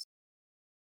ourselves?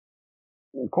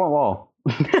 Quite a while.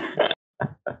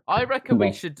 I reckon we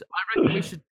No. should. I reckon we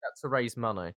should do that to raise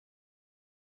money.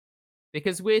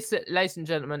 Because ladies and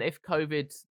gentlemen, if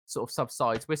COVID sort of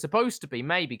subsides, we're supposed to be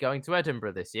maybe going to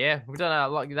Edinburgh this year. We don't know how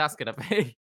likely that's going to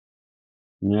be.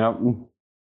 Yep.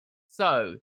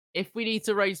 So, if we need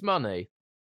to raise money,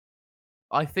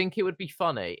 I think it would be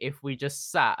funny if we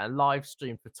just sat and live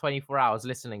streamed for 24 hours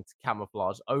listening to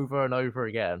Camouflage over and over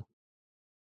again.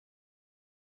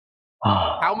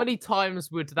 How many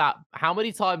times would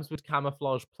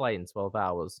Camouflage play in 12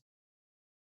 hours?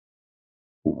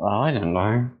 I don't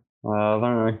know. I don't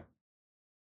know.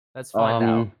 Let's find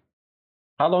out.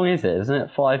 How long is it? Isn't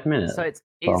it 5 minutes? So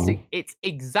it's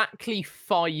exactly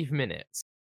 5 minutes.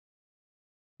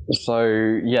 So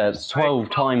yeah, it's 12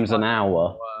 times an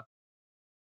hour.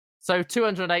 So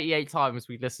 288 times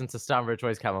we listened to Stan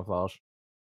Ridgway's Camouflage.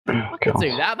 Oh, I could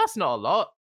do that. That's not a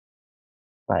lot.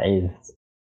 That is.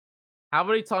 How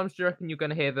many times do you reckon you're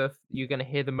gonna hear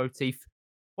the motif?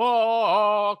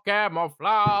 Oh,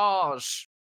 camouflage.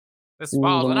 This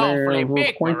was an awfully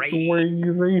big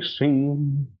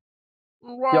racing.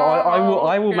 Yeah,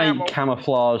 I will make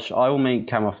camouflage. I will make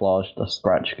camouflage the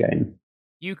scratch game.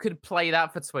 You could play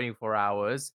that for 24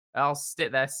 hours. I'll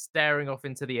sit there staring off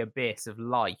into the abyss of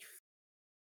life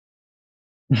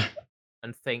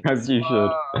and think, As you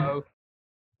should.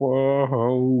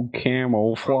 Whoa,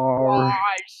 camouflage.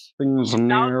 Things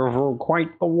never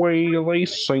quite the way they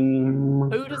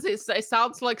seem. Who does it say? It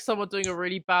sounds like someone doing a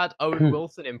really bad Owen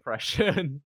Wilson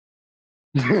impression.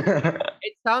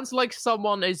 It sounds like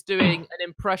someone is doing an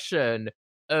impression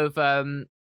of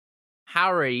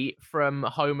Harry from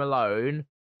Home Alone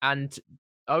and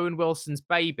Owen Wilson's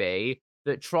baby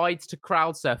that tried to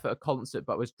crowd surf at a concert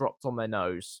but was dropped on their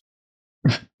nose.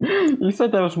 You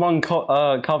said there was one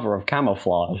cover of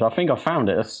Camouflage. I think I found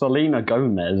it. It's Selena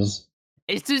Gomez.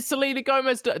 Is this Selena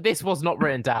Gomez? This was not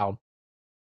written down.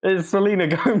 It's Selena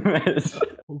Gomez.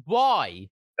 Why?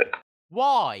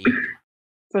 Why?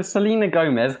 So Selena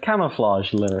Gomez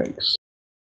Camouflage lyrics.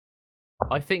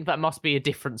 I think that must be a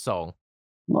different song.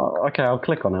 Okay, I'll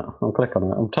click on it.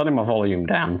 I'm turning my volume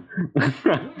down.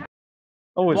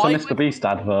 Oh, it's Why a Mr. Beast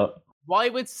advert. Why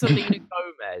would Selena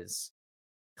Gomez...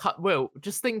 Will,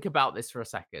 just think about this for a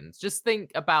second. Just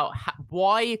think about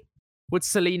why would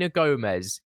Selena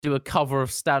Gomez do a cover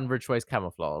of Stan Ridgway's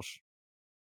Camouflage?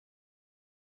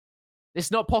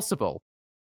 It's not possible.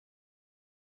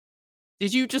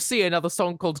 Did you just see another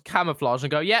song called Camouflage and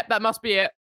go, yep, that must be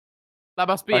it. That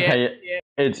must be it.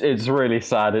 It's really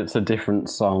sad. It's a different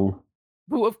song.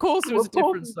 Well, of course it was a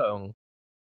different song.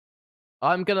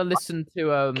 I'm going to listen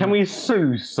to... Can we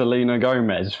sue Selena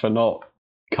Gomez for not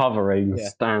covering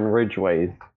Stan Ridgway's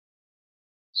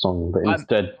song, but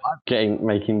instead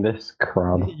making this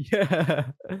crud? Yeah.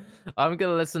 I'm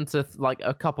going to listen to like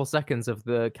a couple seconds of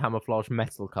the Camouflage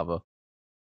metal cover.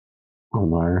 Oh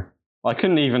no. I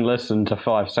couldn't even listen to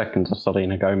 5 seconds of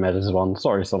Selena Gomez's one.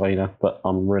 Sorry, Selena, but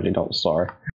I'm really not sorry.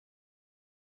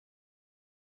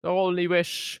 The only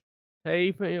wish,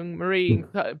 taping marine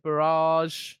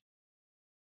barrage.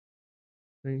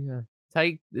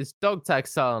 Take this dog tag,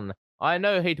 son. I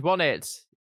know he'd want it.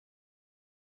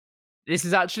 This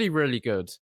is actually really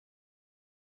good.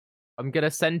 I'm going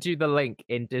to send you the link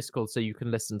in Discord so you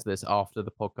can listen to this after the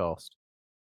podcast.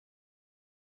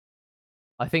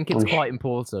 I think it's quite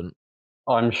important.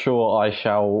 I'm sure I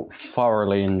shall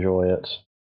thoroughly enjoy it.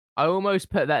 I almost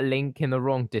put that link in the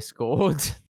wrong Discord.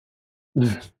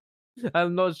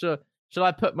 I'm not sure. Should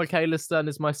I put Michaela Stern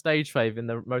as my stage fave in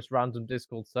the most random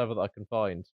Discord server that I can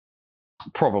find?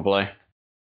 Probably.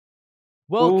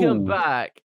 Welcome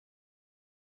back.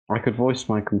 I could voice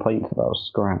my complaint about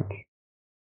Scratch.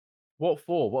 What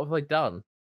for? What have they done?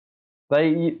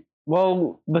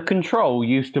 Well, the control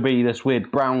used to be this weird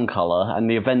brown colour, and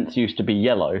the events used to be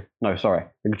yellow. No, sorry.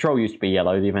 The control used to be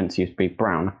yellow, the events used to be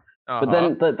brown. But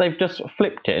then they've just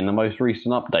flipped it in the most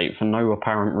recent update for no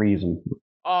apparent reason.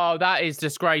 Oh, that is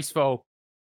disgraceful.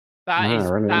 That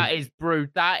is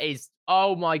brute. That is...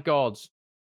 Oh my god.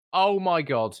 Oh my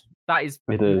god. That is...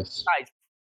 It is.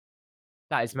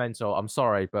 That is mental. I'm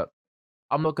sorry, but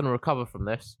I'm not going to recover from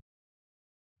this.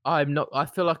 I'm not... I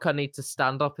feel like I need to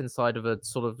stand up inside of a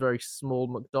sort of very small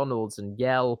McDonald's and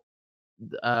yell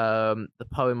the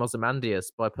poem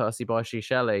Ozymandias by Percy Bysshe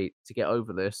Shelley to get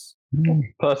over this.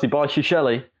 Percy Bysshe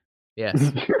Shelley.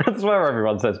 Yes. That's where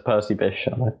everyone says Percy Bysshe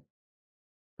Shelley.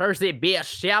 Percy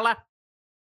Bysshe Shelley.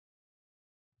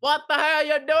 What the hell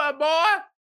you doing, boy?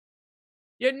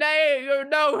 You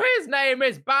know his name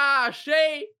is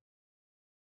Bysshe.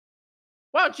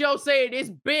 What you saying this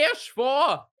bish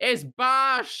for? It's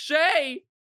Bysshe.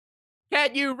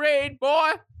 Can't you read,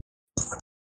 boy?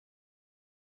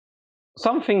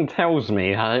 Something tells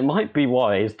me it might be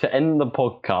wise to end the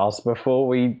podcast before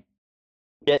we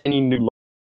get any new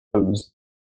lows.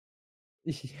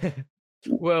 Yeah.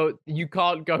 Well, you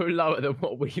can't go lower than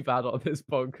what we've had on this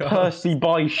podcast. Percy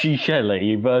Bysshe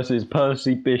Shelley versus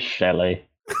Percy Bysshe Shelley.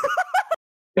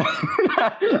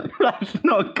 That's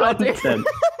not content.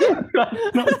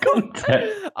 That's not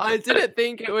content. I didn't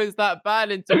think it was that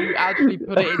bad until you actually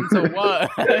put it into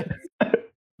words.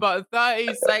 But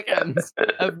 30 seconds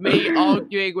of me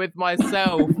arguing with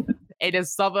myself in a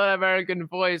Southern American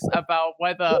voice about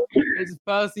whether it's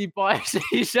Percy Bysshe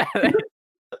Shelley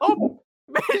or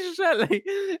Bysshe Shelley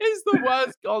is the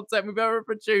worst content we've ever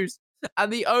produced.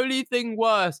 And the only thing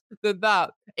worse than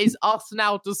that is us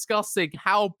now discussing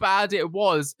how bad it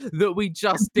was that we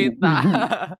just did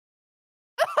that.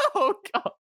 Oh,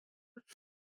 God.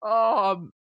 Oh,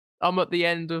 I'm at the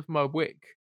end of my wick.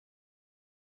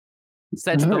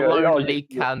 Said the lonely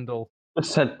candle.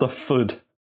 Said the food.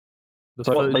 The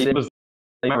So what food. they did was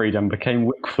they married and became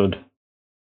Wickford.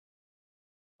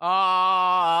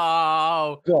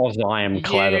 Oh, God, I am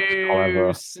clever.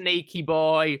 you sneaky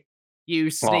boy. You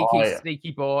sneaky,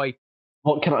 sneaky boy.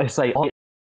 What can I say? I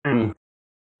am,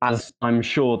 as I'm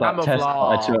sure that test that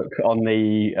I took on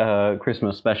the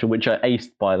Christmas special, which I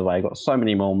aced, by the way, I got so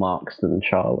many more marks than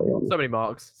Charlie. So many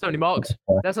marks. So many marks.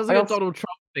 That sounds like a Donald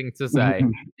Trump thing to say.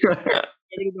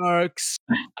 Many marks.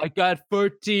 I got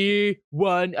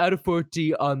 41 out of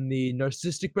 40 on the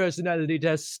narcissistic personality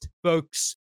test,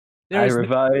 folks. I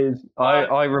revised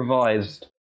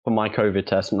for my COVID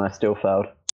test and I still failed.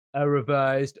 I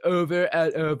revised over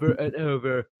and over and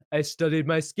over. I studied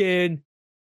my skin.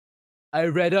 I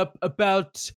read up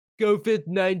about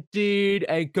COVID-19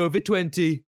 and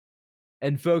COVID-20.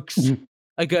 And folks,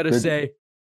 I gotta say,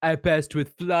 I passed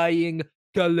with flying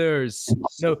colors.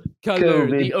 No, color.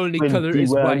 The only color is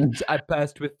white. I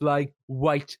passed with flying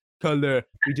white color.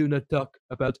 We do not talk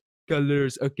about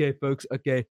colors. Okay, folks.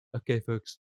 Okay,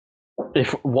 folks.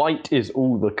 If white is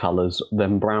all the colours,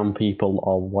 then brown people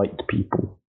are white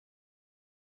people.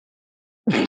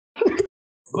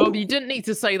 Well, you didn't need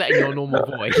to say that in your normal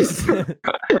voice.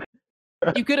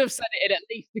 You could have said it in at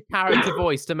least a character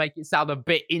voice to make it sound a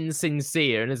bit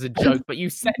insincere and as a joke, but you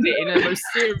said it in a most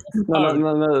serious tone.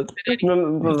 No.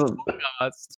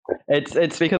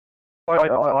 It's because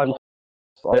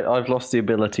I've lost the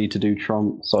ability to do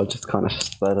Trump, so I just kind of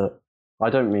said it. I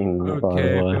don't mean that, by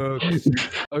the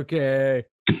way.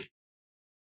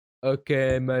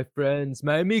 Okay, my friends,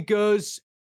 my amigos,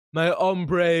 my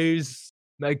hombres,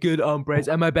 my good hombres,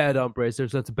 and my bad hombres.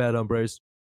 There's lots of bad hombres.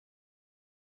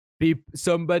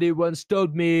 Somebody once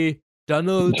told me,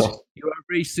 Donald, you are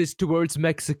racist towards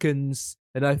Mexicans.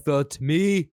 And I thought,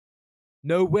 me?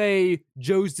 No way,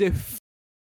 Joseph.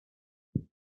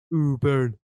 Ooh,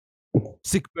 burn.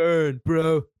 Sick burn,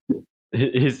 bro.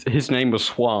 His name was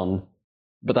Juan.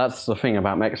 But that's the thing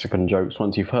about Mexican jokes.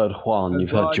 Once you've heard Juan, you've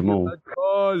heard Jamal.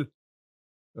 Oh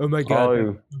my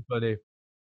God, that's so funny.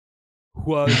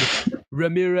 Juan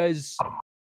Ramirez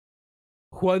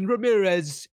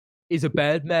is a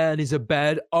bad man. He's a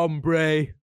bad hombre.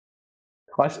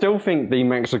 I still think the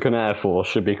Mexican Air Force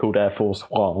should be called Air Force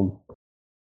Juan.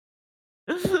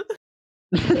 I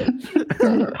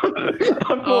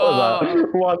thought of that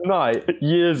one night,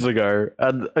 years ago,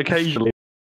 and occasionally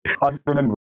I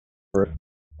remember it.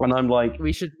 When I'm like,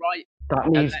 we should write. That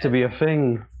needs to be a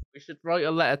thing. We should write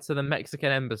a letter to the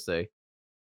Mexican embassy.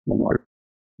 No.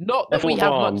 Not that we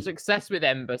have much success with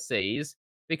embassies,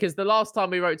 because the last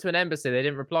time we wrote to an embassy, they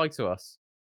didn't reply to us.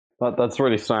 That's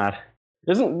really sad.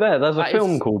 Isn't there? There's a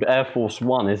film called Air Force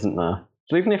One, isn't there?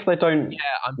 So even if they don't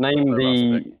name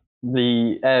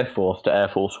the Air Force to Air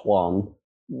Force One,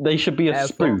 they should be a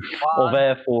spoof of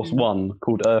Air Force One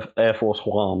called Air Force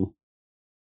One.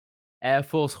 Air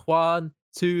Force 1,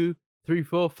 2, 3,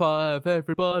 4, 5.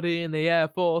 Everybody in the Air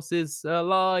Force is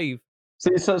alive.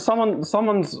 See, so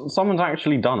someone's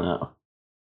actually done it.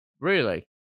 Really?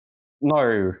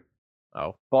 No.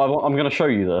 Oh. But I'm going to show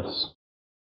you this.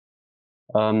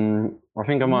 I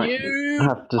think I might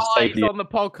have to say on the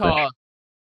podcast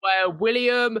where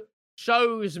William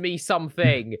shows me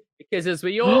something, because as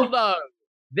we all know,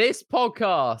 this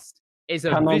podcast is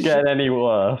a cannot get any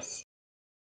worse.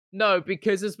 No,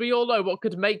 because as we all know, what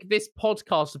could make this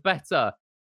podcast better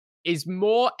is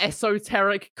more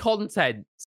esoteric content.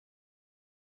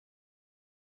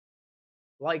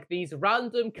 Like these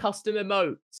random custom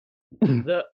emotes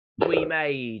that we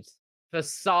made for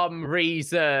some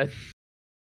reason.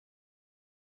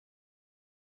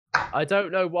 I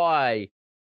don't know why.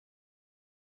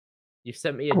 You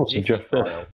sent me a What's a GIF GIF?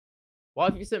 file. Why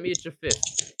have you sent me a GIF?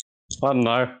 I don't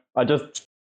know. I just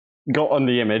got on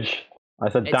the image. I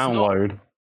said It's download.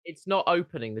 It's not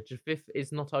opening. The GIF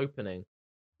is not opening.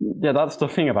 Yeah, that's the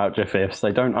thing about GIFs.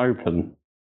 They don't open.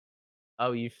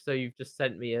 Oh, you've just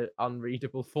sent me an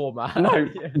unreadable format. No,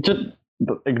 Yeah. just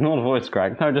ignore the voice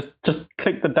crack. No, just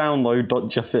click the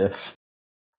download.gif.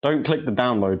 Don't click the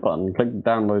download button. Click the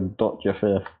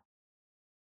download.gif.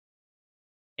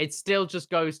 It still just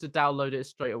goes to download it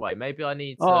straight away. Maybe I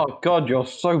need to. Oh God, you're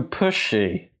so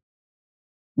pushy.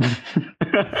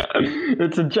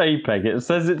 It's a JPEG. It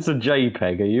says it's a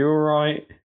JPEG. Are you alright?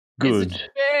 Good. It's a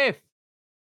GIF.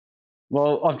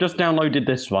 Well, I've just downloaded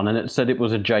this one and it said it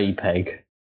was a JPEG.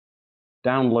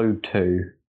 Download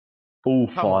to. All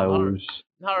Come on, files.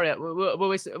 Hurry up.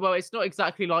 Well, it's not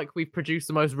exactly like we've produced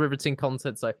the most riveting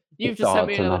content, so you've just sent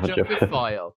me another GIF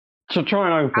file. So try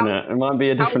and open it. It might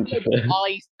be a different GIF.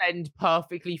 I send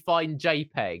perfectly fine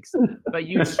JPEGs, but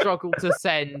you struggle to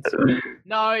send.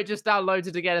 No, it just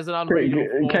downloaded again as an unreadable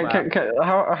format.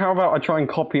 How about I try and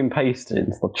copy and paste it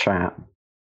into the chat?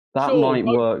 That Sure, might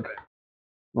work.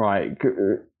 Right,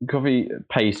 copy,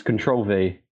 paste, Control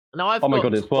V. Now I've Oh my got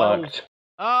God, it's 12. worked.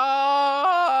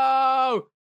 Oh,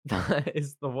 that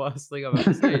is the worst thing I've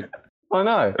ever seen. I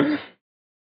know.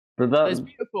 But It's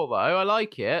beautiful though. I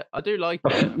like it. I do like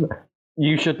it.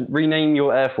 You should rename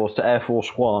your Air Force to Air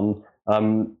Force One,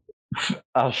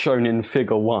 as shown in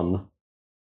Figure 1.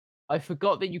 I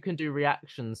forgot that you can do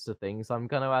reactions to things. I'm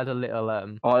gonna add a little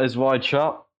Eyes wide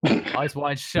shut. eyes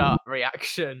wide shut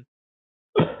reaction.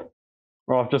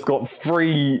 Well, I've just got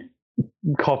 3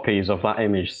 copies of that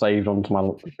image saved onto my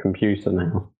computer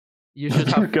now. You should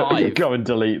have 5. Go and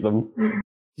delete them.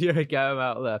 Yeah, go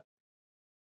out there.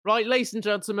 Right, ladies and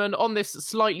gentlemen, on this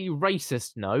slightly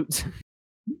racist note,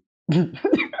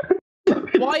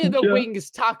 why are the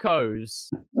wings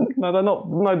tacos? No, they're not.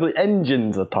 No, the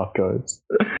engines are tacos.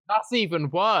 That's even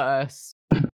worse.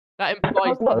 That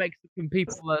implies that Mexican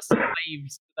people are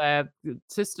slaves to their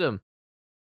system.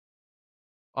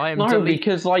 I am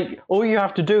because all you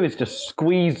have to do is just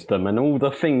squeeze them, and all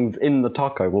the things in the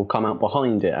taco will come out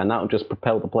behind it, and that'll just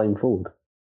propel the plane forward.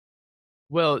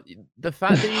 Well, the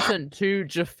fact that you sent 2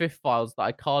 GIF files that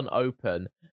I can't open,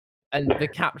 and the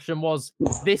caption was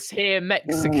 "This here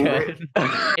Mexican,"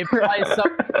 implies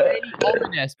something really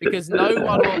ominous because no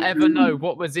one will ever know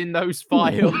what was in those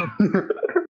files.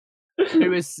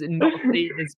 Who has not seen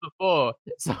this before?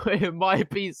 So it might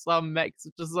be some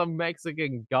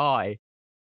Mexican guy.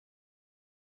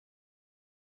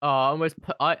 Oh,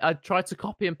 I tried to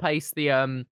copy and paste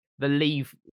the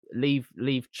leave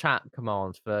chat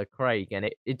command for Craig, and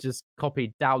it just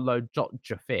copied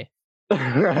download.gif.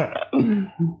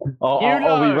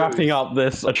 Are we wrapping up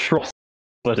this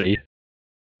atrocity?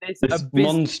 This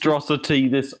monstrosity,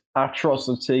 this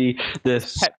atrocity,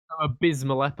 this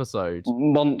abysmal episode.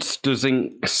 Monsters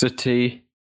Inc. City.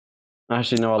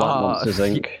 Actually, no, I like Monsters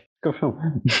Inc. Good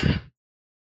film.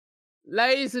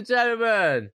 Ladies and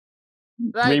gentlemen,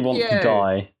 thank we want you. to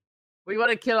die. We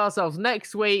want to kill ourselves.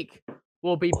 Next week,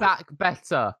 we'll be back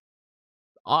better.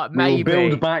 Maybe. We'll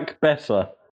build back better.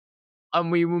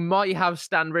 And we might have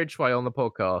Stan Ridgway on the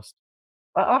podcast.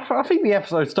 I think the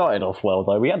episode started off well,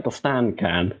 though. We had the Stan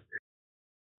can.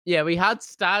 Yeah, we had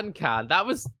Stan can. That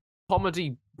was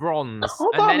comedy bronze.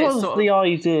 Oh, and that then was the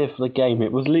idea for the game.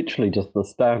 It was literally just the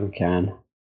Stan can.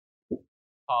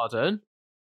 Pardon?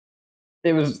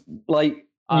 It was like...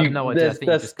 I have no idea.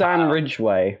 There's Stan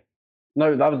Ridgway.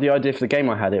 No, that was the idea for the game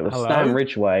I had. It was Stan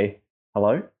Ridgway.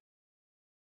 Hello?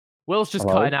 Will's just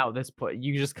cutting out at this point.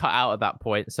 You just cut out at that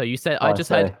point. So you said, I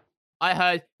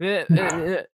heard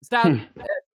Stan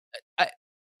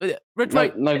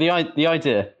Ridgway. No, the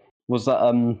idea was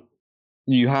that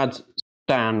you had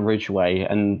Stan Ridgway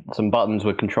and some buttons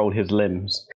would control his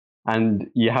limbs, and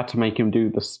you had to make him do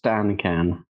the Stan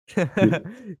can.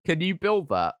 Can you build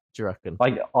that, do you reckon?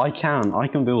 I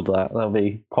can build that. That'll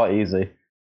be quite easy.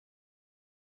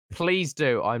 Please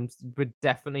do. Would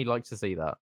definitely like to see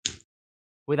that.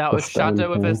 Without a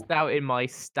shadow of a doubt in my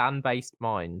Stan-based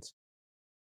mind.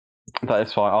 That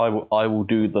is fine. I will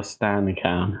do the Stan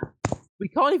can. We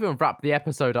can't even wrap the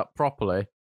episode up properly.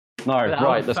 No,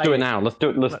 right. Let's do it now. Let's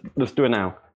do it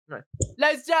now. Right.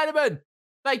 Ladies and gentlemen,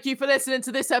 Thank you for listening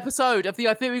to this episode of the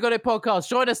I Think We Got It podcast.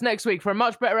 Join us next week for a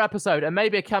much better episode and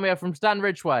maybe a cameo from Stan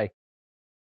Ridgway.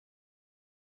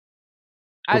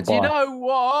 And you know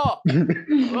what?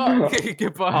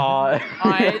 Goodbye.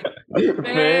 I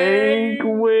think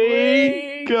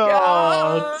we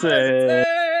got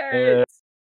it.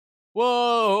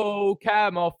 Whoa,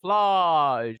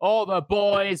 camouflage. All the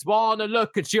boys want to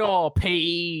look at your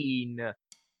peen.